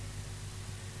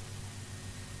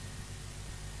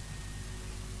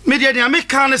media de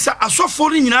ameka ne se asofo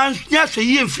ni nyina nya hwe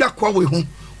ye mfia kwa we ho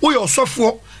oyo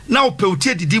sofo na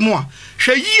opeutie didimu a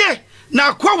hwe ye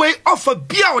na kwa we offer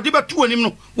bia odi beto anim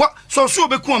no wa so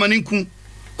obeku amaninku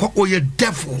kwa oye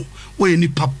devil oye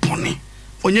nipa bone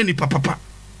onye nipa papa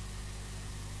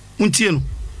untie no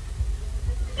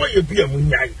oye bia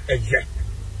munyai eje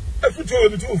afutu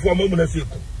obi tu fu amamu na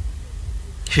seku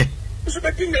he so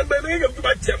be kinga be me yam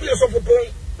ba tem ye so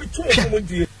fopon bitu mo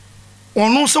ndie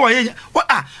onu so oye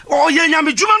oye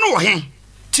nyamedwuma no wo he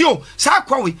tio sa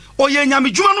kwa we oye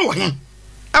nyamedwuma no wo he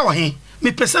wo he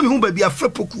me pese me hu ba bia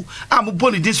afrepoku a mo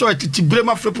boni din so atiti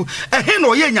brema afrepo he na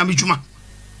oye nyamedwuma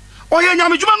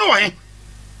no wo he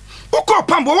ukọ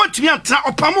pambo wantumi antra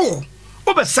opamo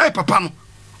wo be sai papa no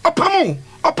opamo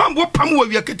opambo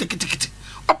wi ketekete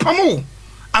opamo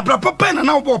abra papa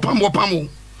na wo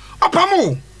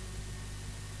opamo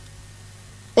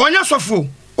onya sofo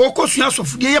okosua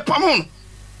sofo ye pamo no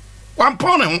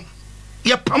wampone ho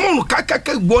ye pamono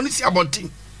kakaka boni si abontin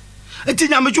enti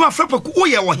nyamedwuma afrepoku wo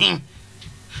ye wo hen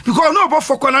because no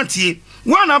obofo kwanantie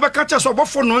wana abeka cha so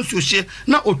obofo no nsuhye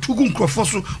na otugu nkrofo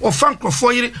so ofa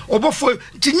nkrofo yire obofo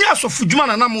tinya so fudwuma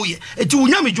na nam wo ye enti wo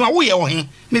nyamedwuma wo ye wo hen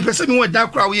me pese mi wo da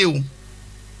kra wo ye o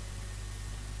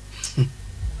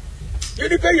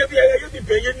yedi pe ye bia ye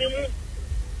pe ye nimu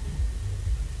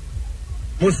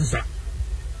Mosisa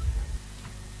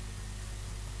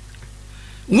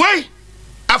why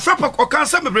afrepoku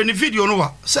okansa mebre ni video no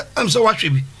wa se am se wa hwe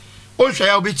bi on hwe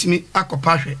ya obetimi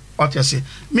akopa hwe otiase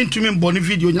mintumi mboni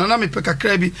video nyana me peka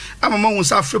kra bi amama hu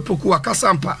sa afrepoku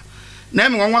akasa mpa na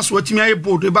me wanwa so otimi aye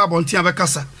board e ba bonti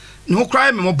abekasa ne ho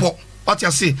kra me mobo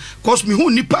otiase cause me hu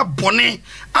nipa bone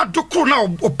adokro na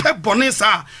opɛ bone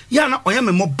sa ya na oya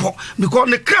me mobo because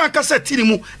ne kra akasa tiri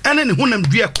mu ene ne honam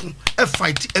duaku e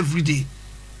fight every day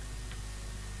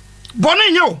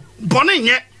bone nye o bone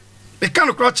nye e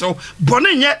kan kra chew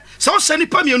bone nye so se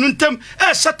nipa mienu ntem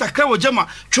e sha takra wojema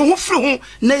twe ho firi ho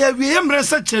na ya wie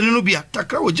mrensa kyerene no bia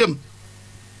takra wojem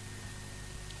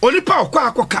onipa okwa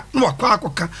akoka na wakwa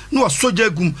akoka na wasoja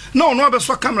gum na ono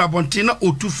abeso camera bonti na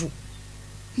otufu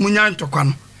munya ntokwa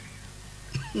no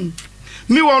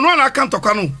mi wono na aka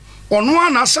ntokwa no ono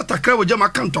na sha takra wojema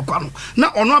aka ntokwa no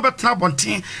na ono abetena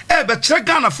bonti e be kyere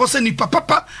Ghana fo se nipa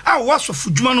papa a wasofo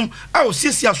dwuma no a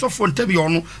osiesie asofo ntabi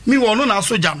ono mi wono na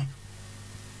asoja no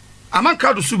Aman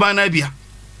crowd suban na bia.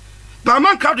 But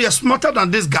Aman crowd is smarter than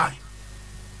this guy.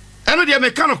 Eno dia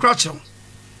mechanic crutch.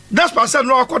 That's why I said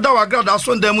no akoda wa Agradaa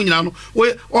so ndam nyina no.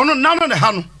 We ono nano ne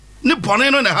ha no. Ni bone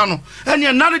no ne ha no.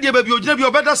 Ene nano dia ba bi ogina bi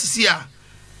obeda sisi a.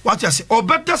 What you say?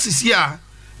 Obeda sisi a.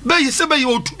 Be yi se be yi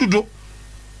otududo.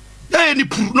 Ni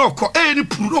puru no ko. Ni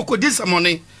puru no ko this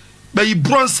morning. Be yi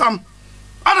bronsam.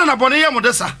 Ana na bone ye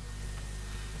modesa.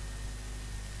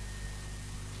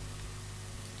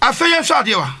 Afeye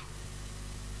hwade wa.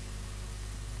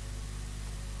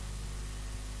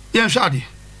 Yen shadi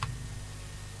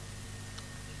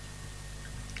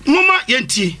mama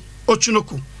yenti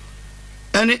ochunoku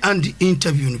any and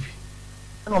interview no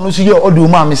bi no so ye audio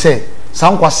ma me say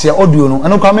sankwase audio no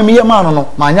eno kwa me ye ma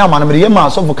no ma nya ma no me ye ma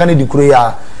so fuka ne di kuro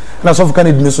ya na so fuka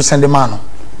ne di so send ma no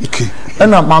okay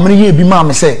ena ma me ye bi ma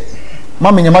me say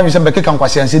ma me nya ma me say be keka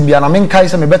nkwase anse bia na me nkai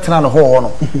say me betena no ho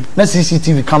no na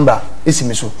CCTV camera esi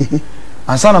me so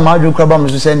ansa na ma adwo kra ba me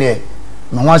so say ne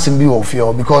me ho asem bi wo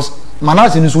fie because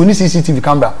Manasi ni so ni CCTV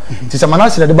camera. Ti se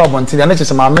Manasi na de ba bonti na che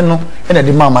se maame no e na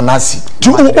de ma Manasi. Tu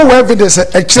o evidence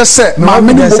e kire se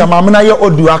maame ni se maame na ye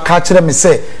audio aka kire me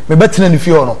se me betena ni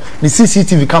fie no ni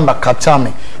CCTV camera capture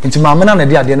me. Nti maame na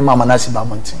de ade no ma Manasi ba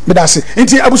bonti. Me da se.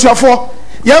 Nti abusuafo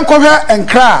ye nkɔhwɛ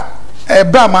enkra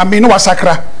bra maame no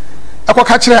wasakra.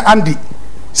 Akɔka kire Andy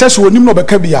se so onim no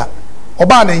beka bia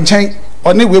oba na nkyɛn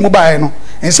ɔne we mu bae no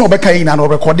ense obeka yi na no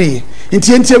record yi.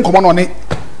 Nti entie nkɔmɔ no ne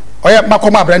oya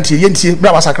makoma brantie yentie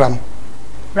bra wasakra no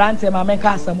brantie ma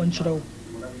menka asam nkyerɛw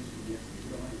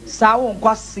sawo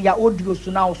nkwase ya audio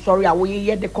so na sorry a wo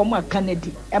ye de koma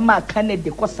Canada e ma Canada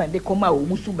kosan de koma o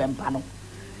musu bempa no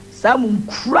sam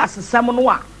nkura asesam no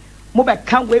a mo be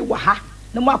kan we wa ha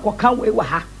na mo akokan we wa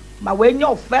ha ma we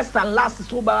nya first and last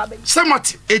so ba be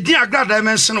samati edin Agradaa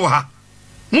dimension wa ha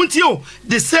muntio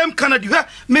the same Canada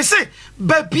me say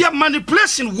babia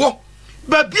manipulation wo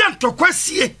babia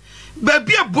ntokwasie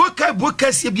baby a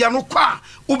boka si bia no kwa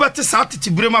ubete sa tete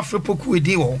brema afrepoku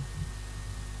edin wo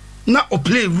na o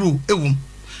play rule ewum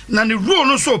na ne rule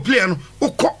no so play no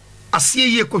ukọ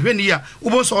asie ye kohwe ni ya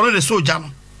ubo so no de soja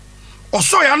no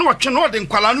oso ya no watwe no de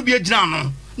nkwala no bi agina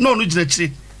no na onu gina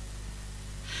kire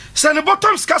se ne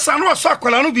bottoms kasa no so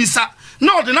akwala no bi sa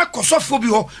na o de na kosofo bi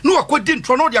ho na wakodi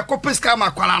ntro na o de akopeska ma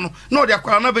akwala no na o de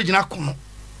akwala na be gina kono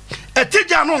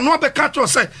etija no beka to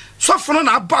say sofo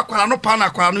na aba akwara no pa na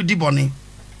akwara no di bone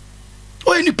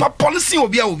o ni papa nsi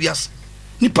obias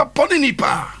ni papa ni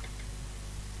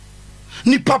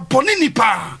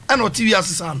pa ana otiwi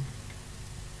asesan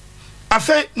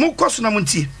afa mu koso na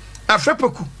muntie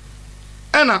afrepoku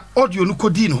ana audio no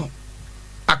kodi no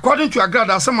according to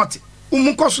Agradaa samati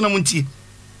mu koso na muntie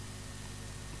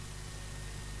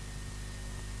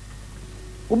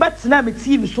ubetna me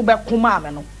TV so be koma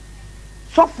ame no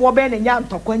sofo be na nya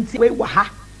ntokwanti we wa ha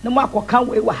na mo akokan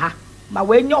we wa ha ma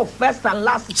we nya first and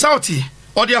last sauti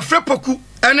o de afrepoku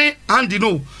ene andi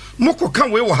no mo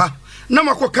kokan we wa ha na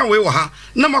makokan we wa ha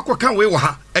na makokan we wa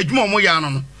ha adwuma mo ya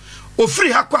no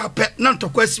ofiri ha kwa apɛ na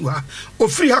ntokwasi wa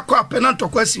ofiri ha kwa apɛ na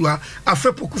ntokwasi wa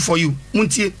afrepoku for you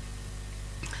muntie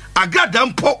Agradaa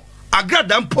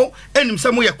mpo enim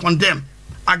sɛ mo ye condemn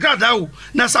Agradaa wo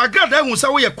na sa Agradaa hu sɛ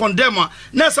wo ye condemn a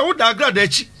na sa wo da Agradaa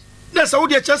achi na sa wo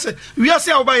de chese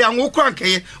wiase a wo ba ya wo kra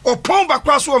nkeye opon ba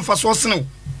kwa so mfa so sene wo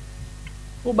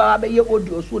wo ba be ye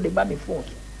audio so de ba me phone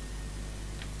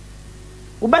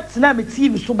wo betena me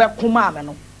TV so be koma me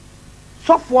no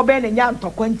sofo be na nya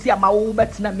ntokwa nti ama wo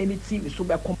betena me TV so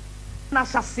be koma na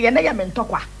sase na ye me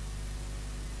ntokwa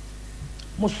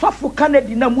mo sofo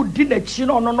Canada na mu di na chi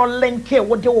no no lenke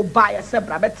wo de wo ba ya se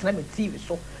bra betena me TV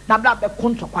so na bra be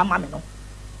kontokwa ma me no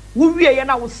wo wie ye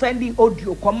na wo sending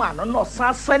audio koma no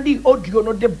sending audio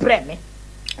no de bre me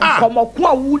komo ko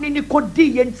a wo ni ko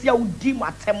di ye ntia wo di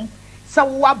matem sa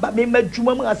wo aba me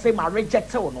madwuma mu ase ma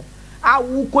reject wo no a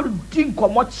wo ko di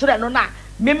komo kire no na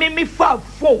me fa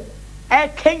phone e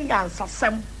Kenya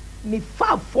nsasem me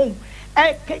fa phone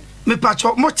e me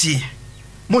pacho moti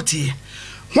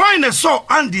why na so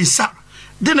andi sa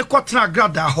de ne kwotena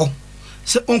Agradaa ho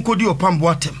se onkodi opambo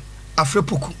atem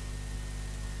afrepoku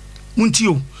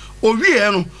muntio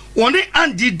owie no woni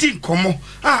andi di nkomo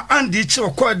andi che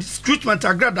okọ treatment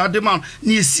Agradaa de man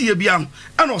na esie bia no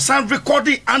and osan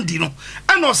recording andi no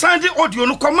and osan di audio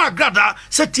no koma Agradaa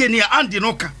se tie ne andi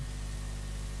no ka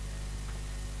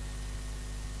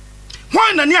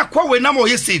why na ne akwa we na ma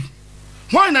oye save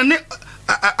why na ne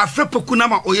afrepoku na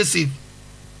ma oye save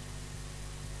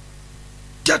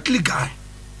deadly guy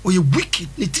oye wicked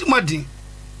ne timadin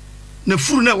na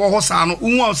furu na wo ho sa no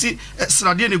unwa o si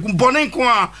srade na gu bonen ko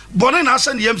a bonen na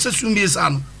asa ne yam se sumie sa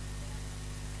no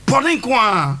bonen ko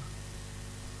a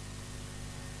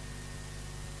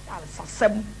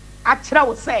sasem a kira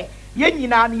wo se ye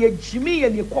nyina na ye jimi ye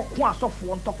ne kokko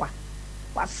asofo ntokwa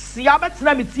wasia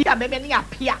betena meti a meme ne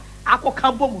apia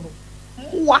akoka bomu no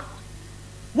muwa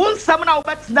wonsam na wo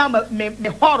betena me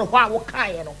horo ho a wo kan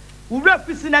ye no wo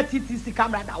refisi na TTC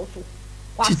camera da wo so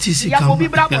TTC camera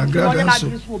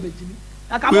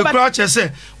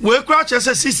we crouch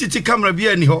say CCTV camera bi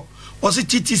ani ho o si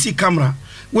TTC camera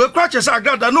we crouch say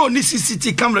Agradaa no ni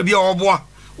CCTV camera bi oboa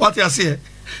what you say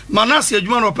manase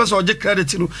adwuma no person oje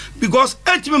credit no because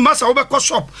entimi massa wo be ko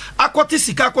shop akoti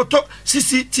sika akoto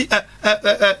CCTV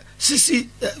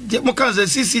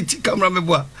camera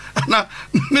meboa na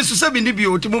me so se bi ni bi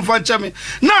o ti mo fa nchame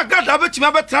na Agradaa betimi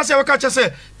abetena se we ka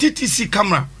say TTC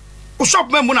camera o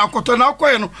shop me mu na akoto na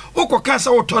akoye no o ko kan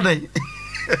sa wo to den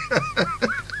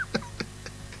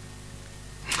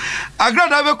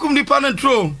Agradaa be kum ni panel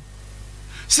tro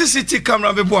CCTV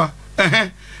camera meboa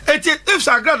if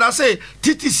Agradaa say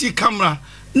TTC camera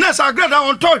na Agradaa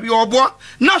on top your oboa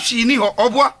na hwi ni ho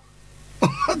oboa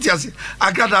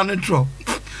Agradaa no tro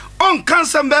on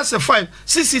cancer base 5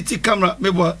 CCTV camera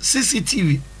meboa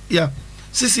CCTV yeah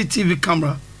CCTV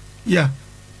camera yeah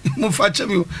mo fa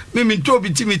chemi me to bi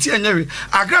timiti enyewe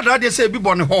Agradaa dey say bi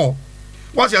bone ho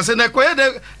what you say na koye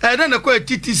de na koye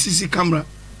TTC camera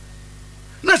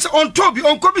na say on top bi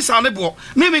on ko bi sa ne bo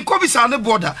me ko bi sa ne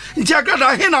boda nti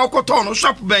Agradaa he na okoto no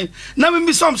shop ben na me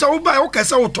bi som say wo buy wo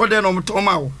kese wo to de no mo to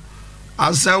ma wo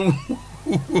asan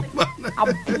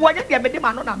abuwa je be de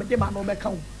ma no na me de ma no be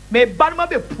kan me ban ma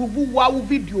be prove wa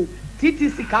video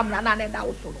TTC camera na da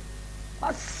wo so no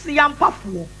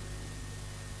asiampafo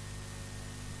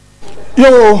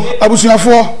yo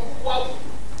abusuafo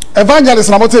evangelist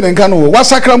na mote nka no wa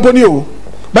sakra mponi o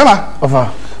bema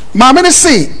ofa ma me ne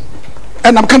say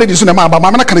enam Kennedy so na ma ba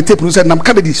ma na kan tape no say enam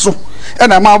Kennedy so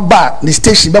enam ma ba ni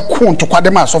station be ko ntokwa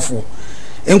de ma asofo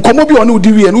enkomo bi ono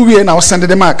di wie no wie na o send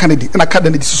de ma Kennedy na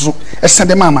Kennedy so e send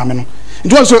de ma me no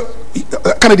nti so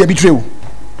Kennedy betray o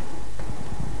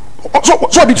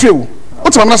so betray o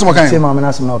what's my name kan say ma me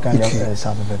na so na kan ya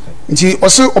sa pepe nti o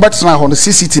se obetena ho no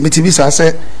CCTV TV sa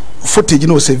say footage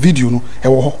no say video no e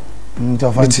wo ho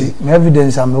nti me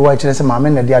evidence am we kire say ma me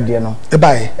na de ade no e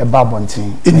ba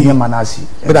bontin enye manasi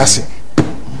be da se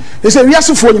e say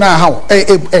wiasefo nyina ha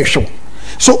hwe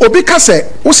so obi ka say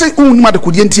wo say unuma de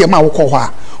kodie ntie ma wo kɔ hɔ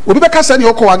a obi be ka say ne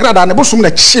wo kɔ Agradaa ne bosom na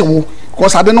kyewo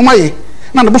because ade no maye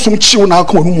na ne bosom kyewo na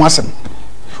aka onu mu asem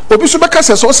obi so be ka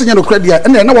say so wo senya no kradia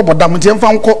ene na wo bodam ntie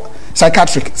mfa nkɔ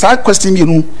psychiatric sa question you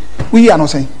know we are no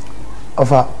say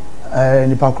ofa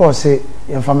ni pa ko say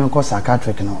yemfa me nkɔ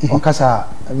psychiatric no o kasa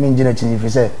me ngina chini fi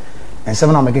say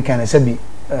ensem na me keka na say bi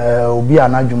obi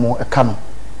anadwumo eka no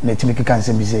na timi keka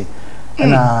nsem bi say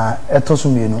na eto so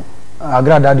mienu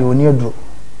Agradaa de oni aduro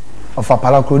ofa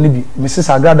palakro ni bi Mrs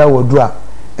Agradaa wodu a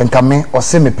enka me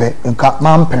ose mepe enka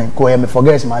mampen ko me for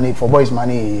girls money for boys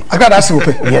money Agradaa se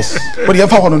ope yes but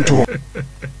yemfa ho no nto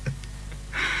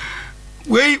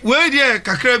we there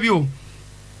kakra bi o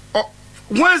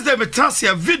Wednesday me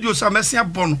transia videos amesia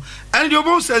bono and you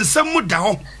won't send some mu da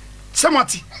ho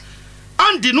samati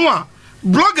andi no a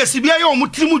bloggers bia ye o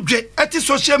mutirimu dwe ati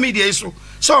social media so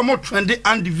so o mo trend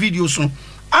and videos so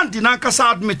andi na kasa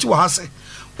admit wo hase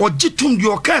o gitum di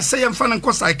o ka say yemfa na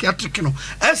nko psychiatric no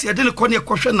ese ye de ne ko ne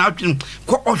kohwe na atwin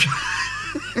ko ohwe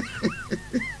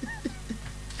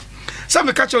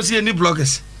some catch us any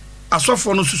bloggers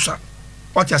asofo no susa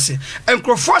what you say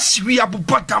enkrofo siwi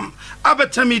abobotam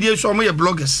abeta media so mo ye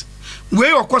bloggers we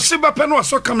okosiba pe no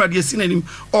aso camera de sinanim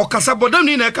o kasa bodam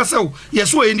ni na kasa o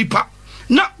yeso e nipa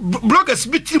na bloggers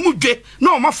biti mu dwe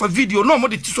na o ma fa video na o mo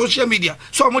de social media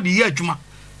so o mo de ye adwuma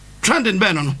trending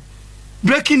ben no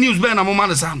breaking news ben na mo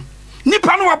man sa no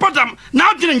nipa no wabodam na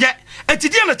adwene nje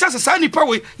etidie na chance sa nipa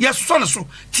we yeso ne so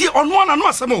ti ono na no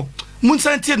asemo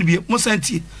munsantie ne bie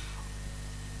munsantie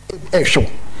show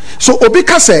so obi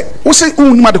ka se wo se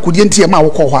unuma de kodie ntie ma wo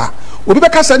kɔ hɔ a obi be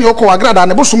ka se ne okɔ Agradaa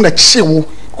ne bosom na kyewo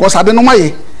because ade no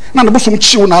maye na ne bosom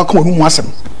kyewo na akɔ nu mu asem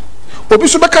obi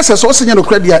so be ka se so se nya no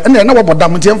kradia na na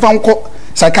wobodam ntie mfa nkɔ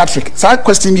psychiatric sa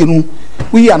question bi nu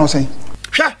wi ya no sen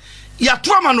hwɛ ya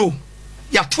to ama no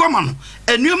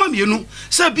enuama mienu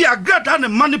se bi Agradaa ne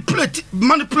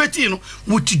manipulate no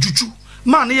wuti juju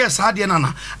ma ne yes ade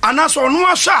na ana so no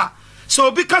ahwa so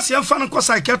obi kase emfa no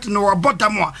psychiatric no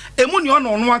wabodam a emu ne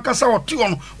ono no ankasa wote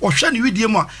ono ohwe ne widie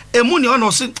mu a emu ne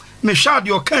ono se me hwa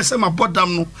de o kan se ma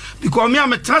bodam no because me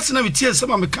am trans na me tie se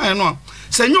ma me kan no a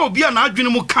se nya obi a na adwene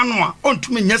mu kan no a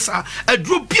ontumi nyesa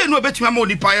aduro bie no obetumi ama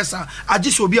onipa yesa agi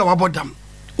se obi a wabodam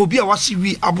obi a wasi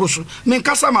wi abroso me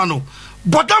nkasa ma no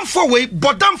bodam for way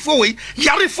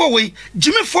yare for way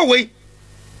Jimmy for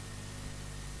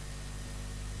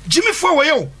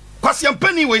way o kwasi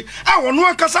ampani we a wono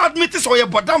ankasa admit so ye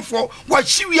bodam for wa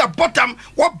shiwi a bottom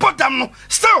no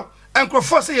still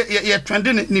enkrofo say ye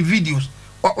trending ni videos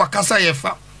wa kasa ye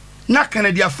fa na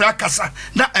Canada Afra kasa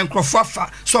na enkrofo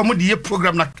afa so mo de ye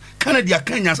program na Canada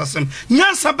Kenya asasem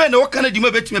nyansa be na wo Canada ma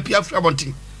betime pia Afra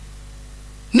bontin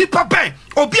nipa ben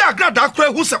obi Agradaa akra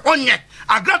hu se onye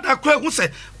Agradaa akra hu se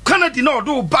Canada na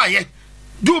odo ba ye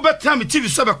do betra me TV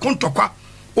so be kontokwa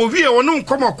owie wono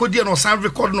nkomo akodie no san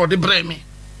record no de breme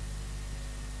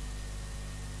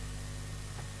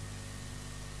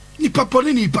nipa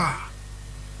poni nipa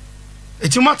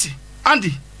etimati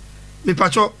Andy me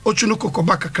pacho ochuno kokko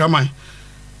baka kraman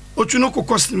ochuno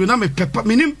kokko sinu na me pepa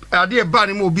minim ade e ba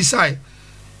ni mo obisai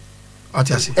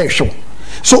atiase show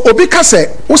so obi ka se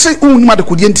wo se unuma de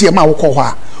kodie ntie ma wo kɔ hɔ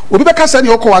a obi be ka se ne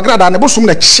okɔ Agradaa ne bosom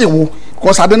na kyewo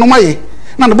because ade no maye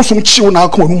na ne bosom kyewo na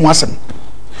akɔ nu mu asem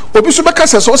obi so be ka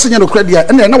se so se nya no kradia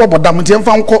na na wobodam ntie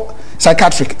mfa nkɔ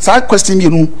psychiatric sa question bi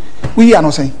nu wi ya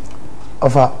no sen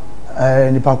ofa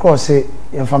nipa cross say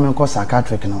yemfa men ko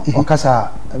psychiatric no o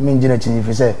kasa men gina chini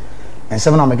fi say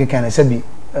ensem na meke kan say bi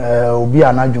obi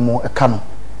anadwumo eka no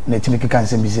na timi kan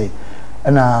say bi say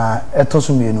na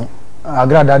etoso mienu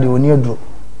Agradaa de oni aduro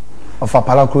ofa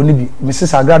pala kro ni bi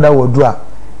Mrs Agradaa woduru a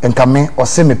enka me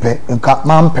ose mepe enka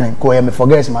mampen ko ye me for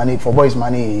girls money for boys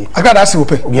money Agradaa se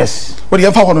wope yes what do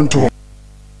you fa hono nto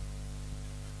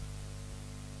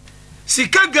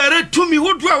sika gare tumi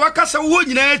wodu a wakasa wo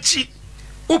nyina achi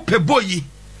ope boyi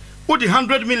wo di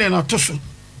 100 million atoso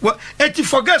wa eti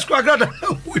for girls ko Agradaa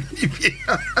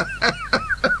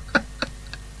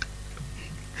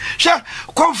sha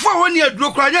konfo woni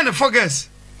aduro kra nya ne for girls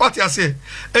what you say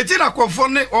eti na konfo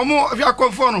ne omo afia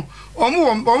konfo no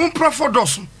omo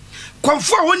profodos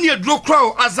konfo woni aduro kra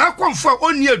o aza konfo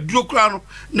oni aduro kra no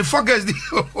ne for girls di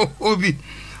obi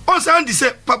on say andi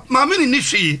say maame ni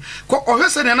hwe ko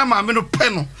ohwese ne na maame no pe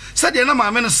no say de na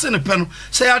maame no se ne pe no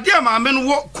say ade a maame no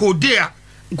wo kode a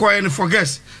ko ye ne for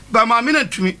girls ba maame na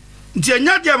tumi nti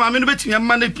anya de maame no betumi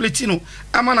amma na plate no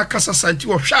ama na kasa santi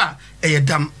wo hwa eye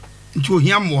dam nti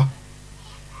ohia moa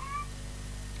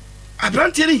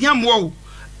Abrante ni hia moa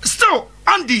still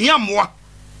andi hia moa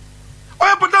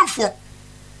oya bodamfo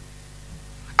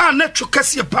a na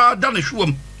twokase pa da na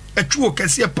hwom atwo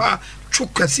kase pa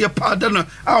twokase pa da na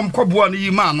amkoboa no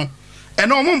yima no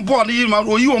ene ombo no yima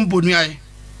ro yi ombo nuae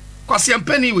kwase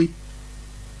ampani we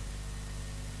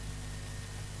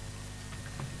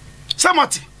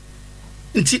samati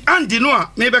nti andi no a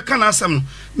me be kana asam no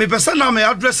me pesa na me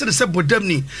address ne se bodam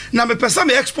ni na me pesa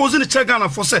me expose ne chegana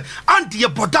for se andi ye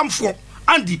bodamfo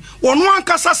andi wono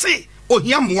ankasa se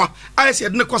ohia moa ayese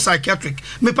de ne ko psychiatric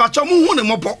me pa cha mo hu ne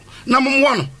mobo na mo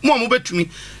wono mo betumi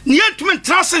ne yentumi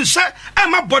transen se e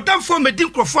ma bodamfo me din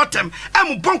crofotem e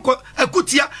mo bonko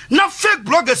akutia na fake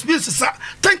bloggers bi sisa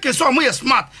think so mo ye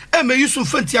smart e me use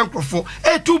fanti ankrofo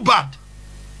e too bad.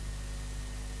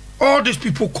 All these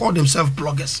people call themselves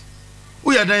bloggers.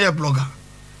 We are there blogger.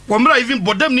 Wamra even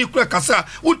bodem ni kura kasa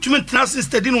utumi transin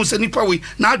steady no se nipa we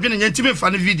na adwene nyantime fa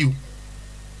ne video.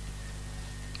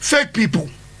 Fake people.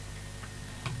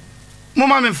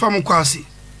 Mama me fa mo kwase.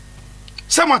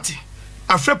 Samati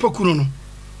afrepoku no.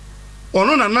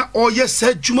 Ono na oye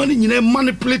se djuma ni nyina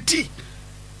manipulate.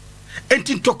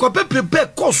 Enti ntokwa bebrebe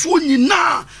koso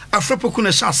nyina afrepoku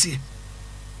na hyase.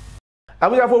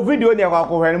 abuja for video ne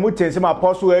akwa hwene mu tense ma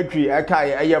apostle atwi eka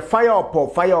ye fire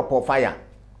up fire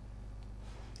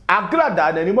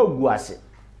Agradaa na ni magu ase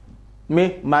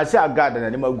me ma se Agradaa na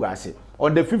ni magu ase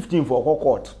on the 15th for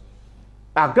court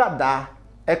Agradaa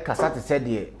kasa te se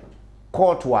de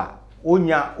court wa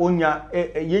onya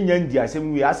yenya ndi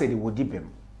asem wi ase de wodi bem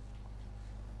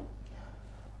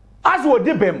as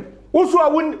wodi bem uso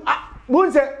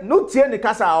won se no tie ne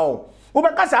kasa o wo be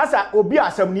kasa asa obi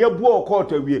asem ne abu o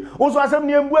court awie uso asem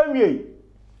ne abu awie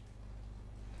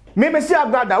me see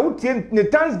Agradaa wo tie ne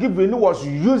Thanksgiving was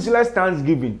useless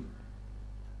Thanksgiving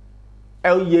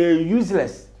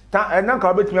useless na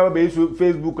ka betimi aba be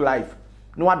Facebook live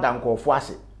no adanko fo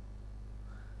ase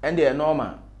and they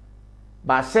normal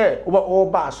but say o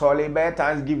ba sole be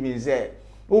Thanksgiving say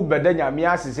o beda nyame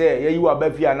ase say ye yiwa ba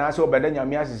fia na say o beda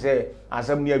nyame ase say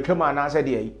asem ne atwam na say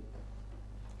dey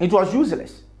it was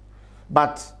useless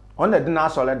but on the dinner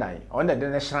sole dai on the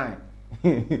dinner shrine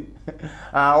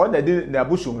on the dinner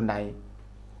busum dai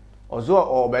ozo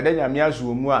o beda nyame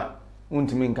aso mu a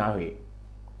untimi nka hwe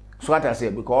so what I say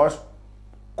because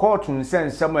court nsen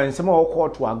nsem o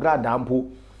court wa Agradaa mpo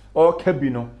o kabi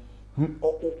no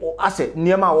ase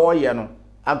niema wo ye no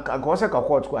akose ka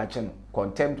court ko ache no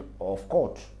contempt of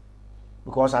court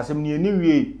because asem ni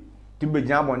eniwie ti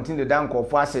begina abontin de dan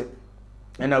kofo ase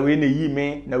na we na yi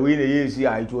me na we na yesi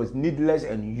it was needless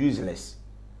and useless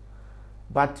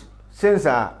but since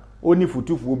oni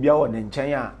futufu bia wo ne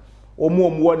nchen a omo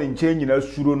wo ne nchen nyina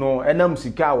suro no enam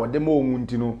sika wo de ma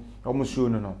onwunti no omo suo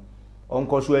no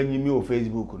onko so anyimi o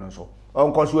Facebook no so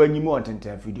onko so anyimi on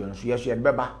tenten video no so yeso ye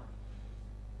beba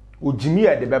ojimi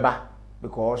e de beba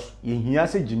because ye hia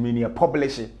se jimi ne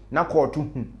publish na court hu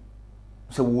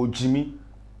so wo jimi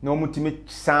na omutimi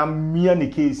samia ne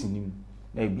case nim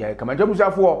na bia kama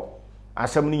jamusafo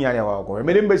asem ni nya ya wa ko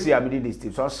me mbesi amidi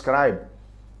list subscribe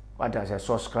what I say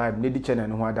subscribe ne di channel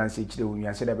no ho adanse kire wo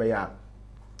nyanse de be ya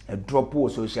e drop o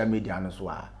social media no so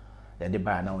a de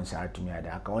ba na on sa atumi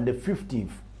ada on the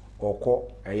 15th oko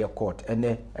eye court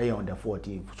ene eye on the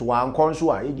 14th so wa nkon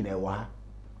so a yegina ye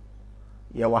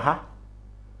wa ha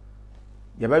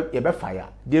ye be fire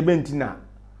de bentina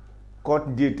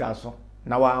court date aso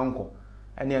na wa anko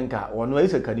ene nka wono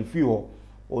ise kani fi ho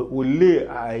o lay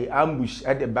ambush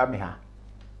at the ba me ha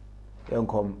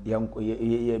yenkom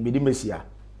ye bidimesia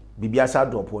bibia sa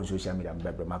drop on social media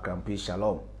bebre makrampe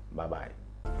shalom bye bye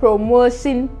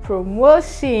promotion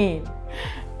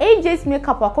AJ's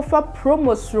makeup akofa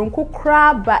promos ronko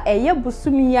kraba eye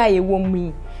busumi ya ye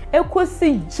womi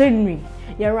ekosi January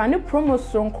ye run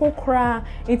promos ronko kra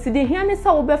into the here ne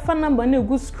sa wo be fa number na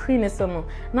egu screen so no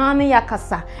na ne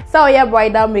yakasa sa ye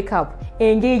bridal makeup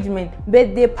engagement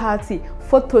birthday party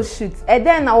photo shoot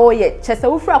then na wo ye chese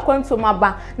wo fra kwanto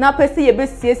maba na pese ye be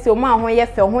siese o ma ho ye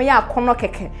fe ho ye akono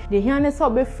keke the here ne sa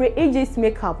wo be free AJ's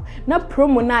makeup na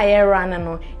promo na ye run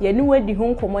no ye ni wadi ho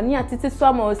nkomo ne atete so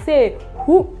ama o say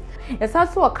who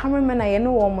esaso a cameraman na ye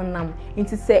no wo monam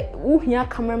nti se wo hia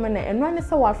cameraman na eno ane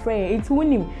se wa frɛ nti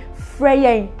wonim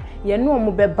frɛ ye no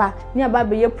mo beba ne aba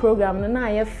be ye program no na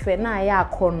ye fe na ye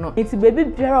akono nti baby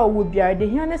biara wo biara de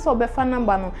hia ne se obefa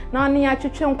number no na ane ya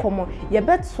twetwe nkomo ye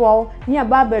betwo ne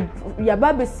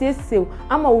aba be siesew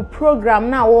ama wo program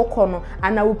na wo kono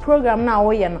ana wo program na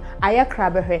wo ye no aye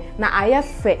krabehwe na aye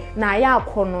fe na aye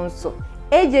akono nso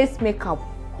AJ's makeup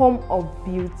home of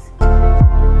beauty.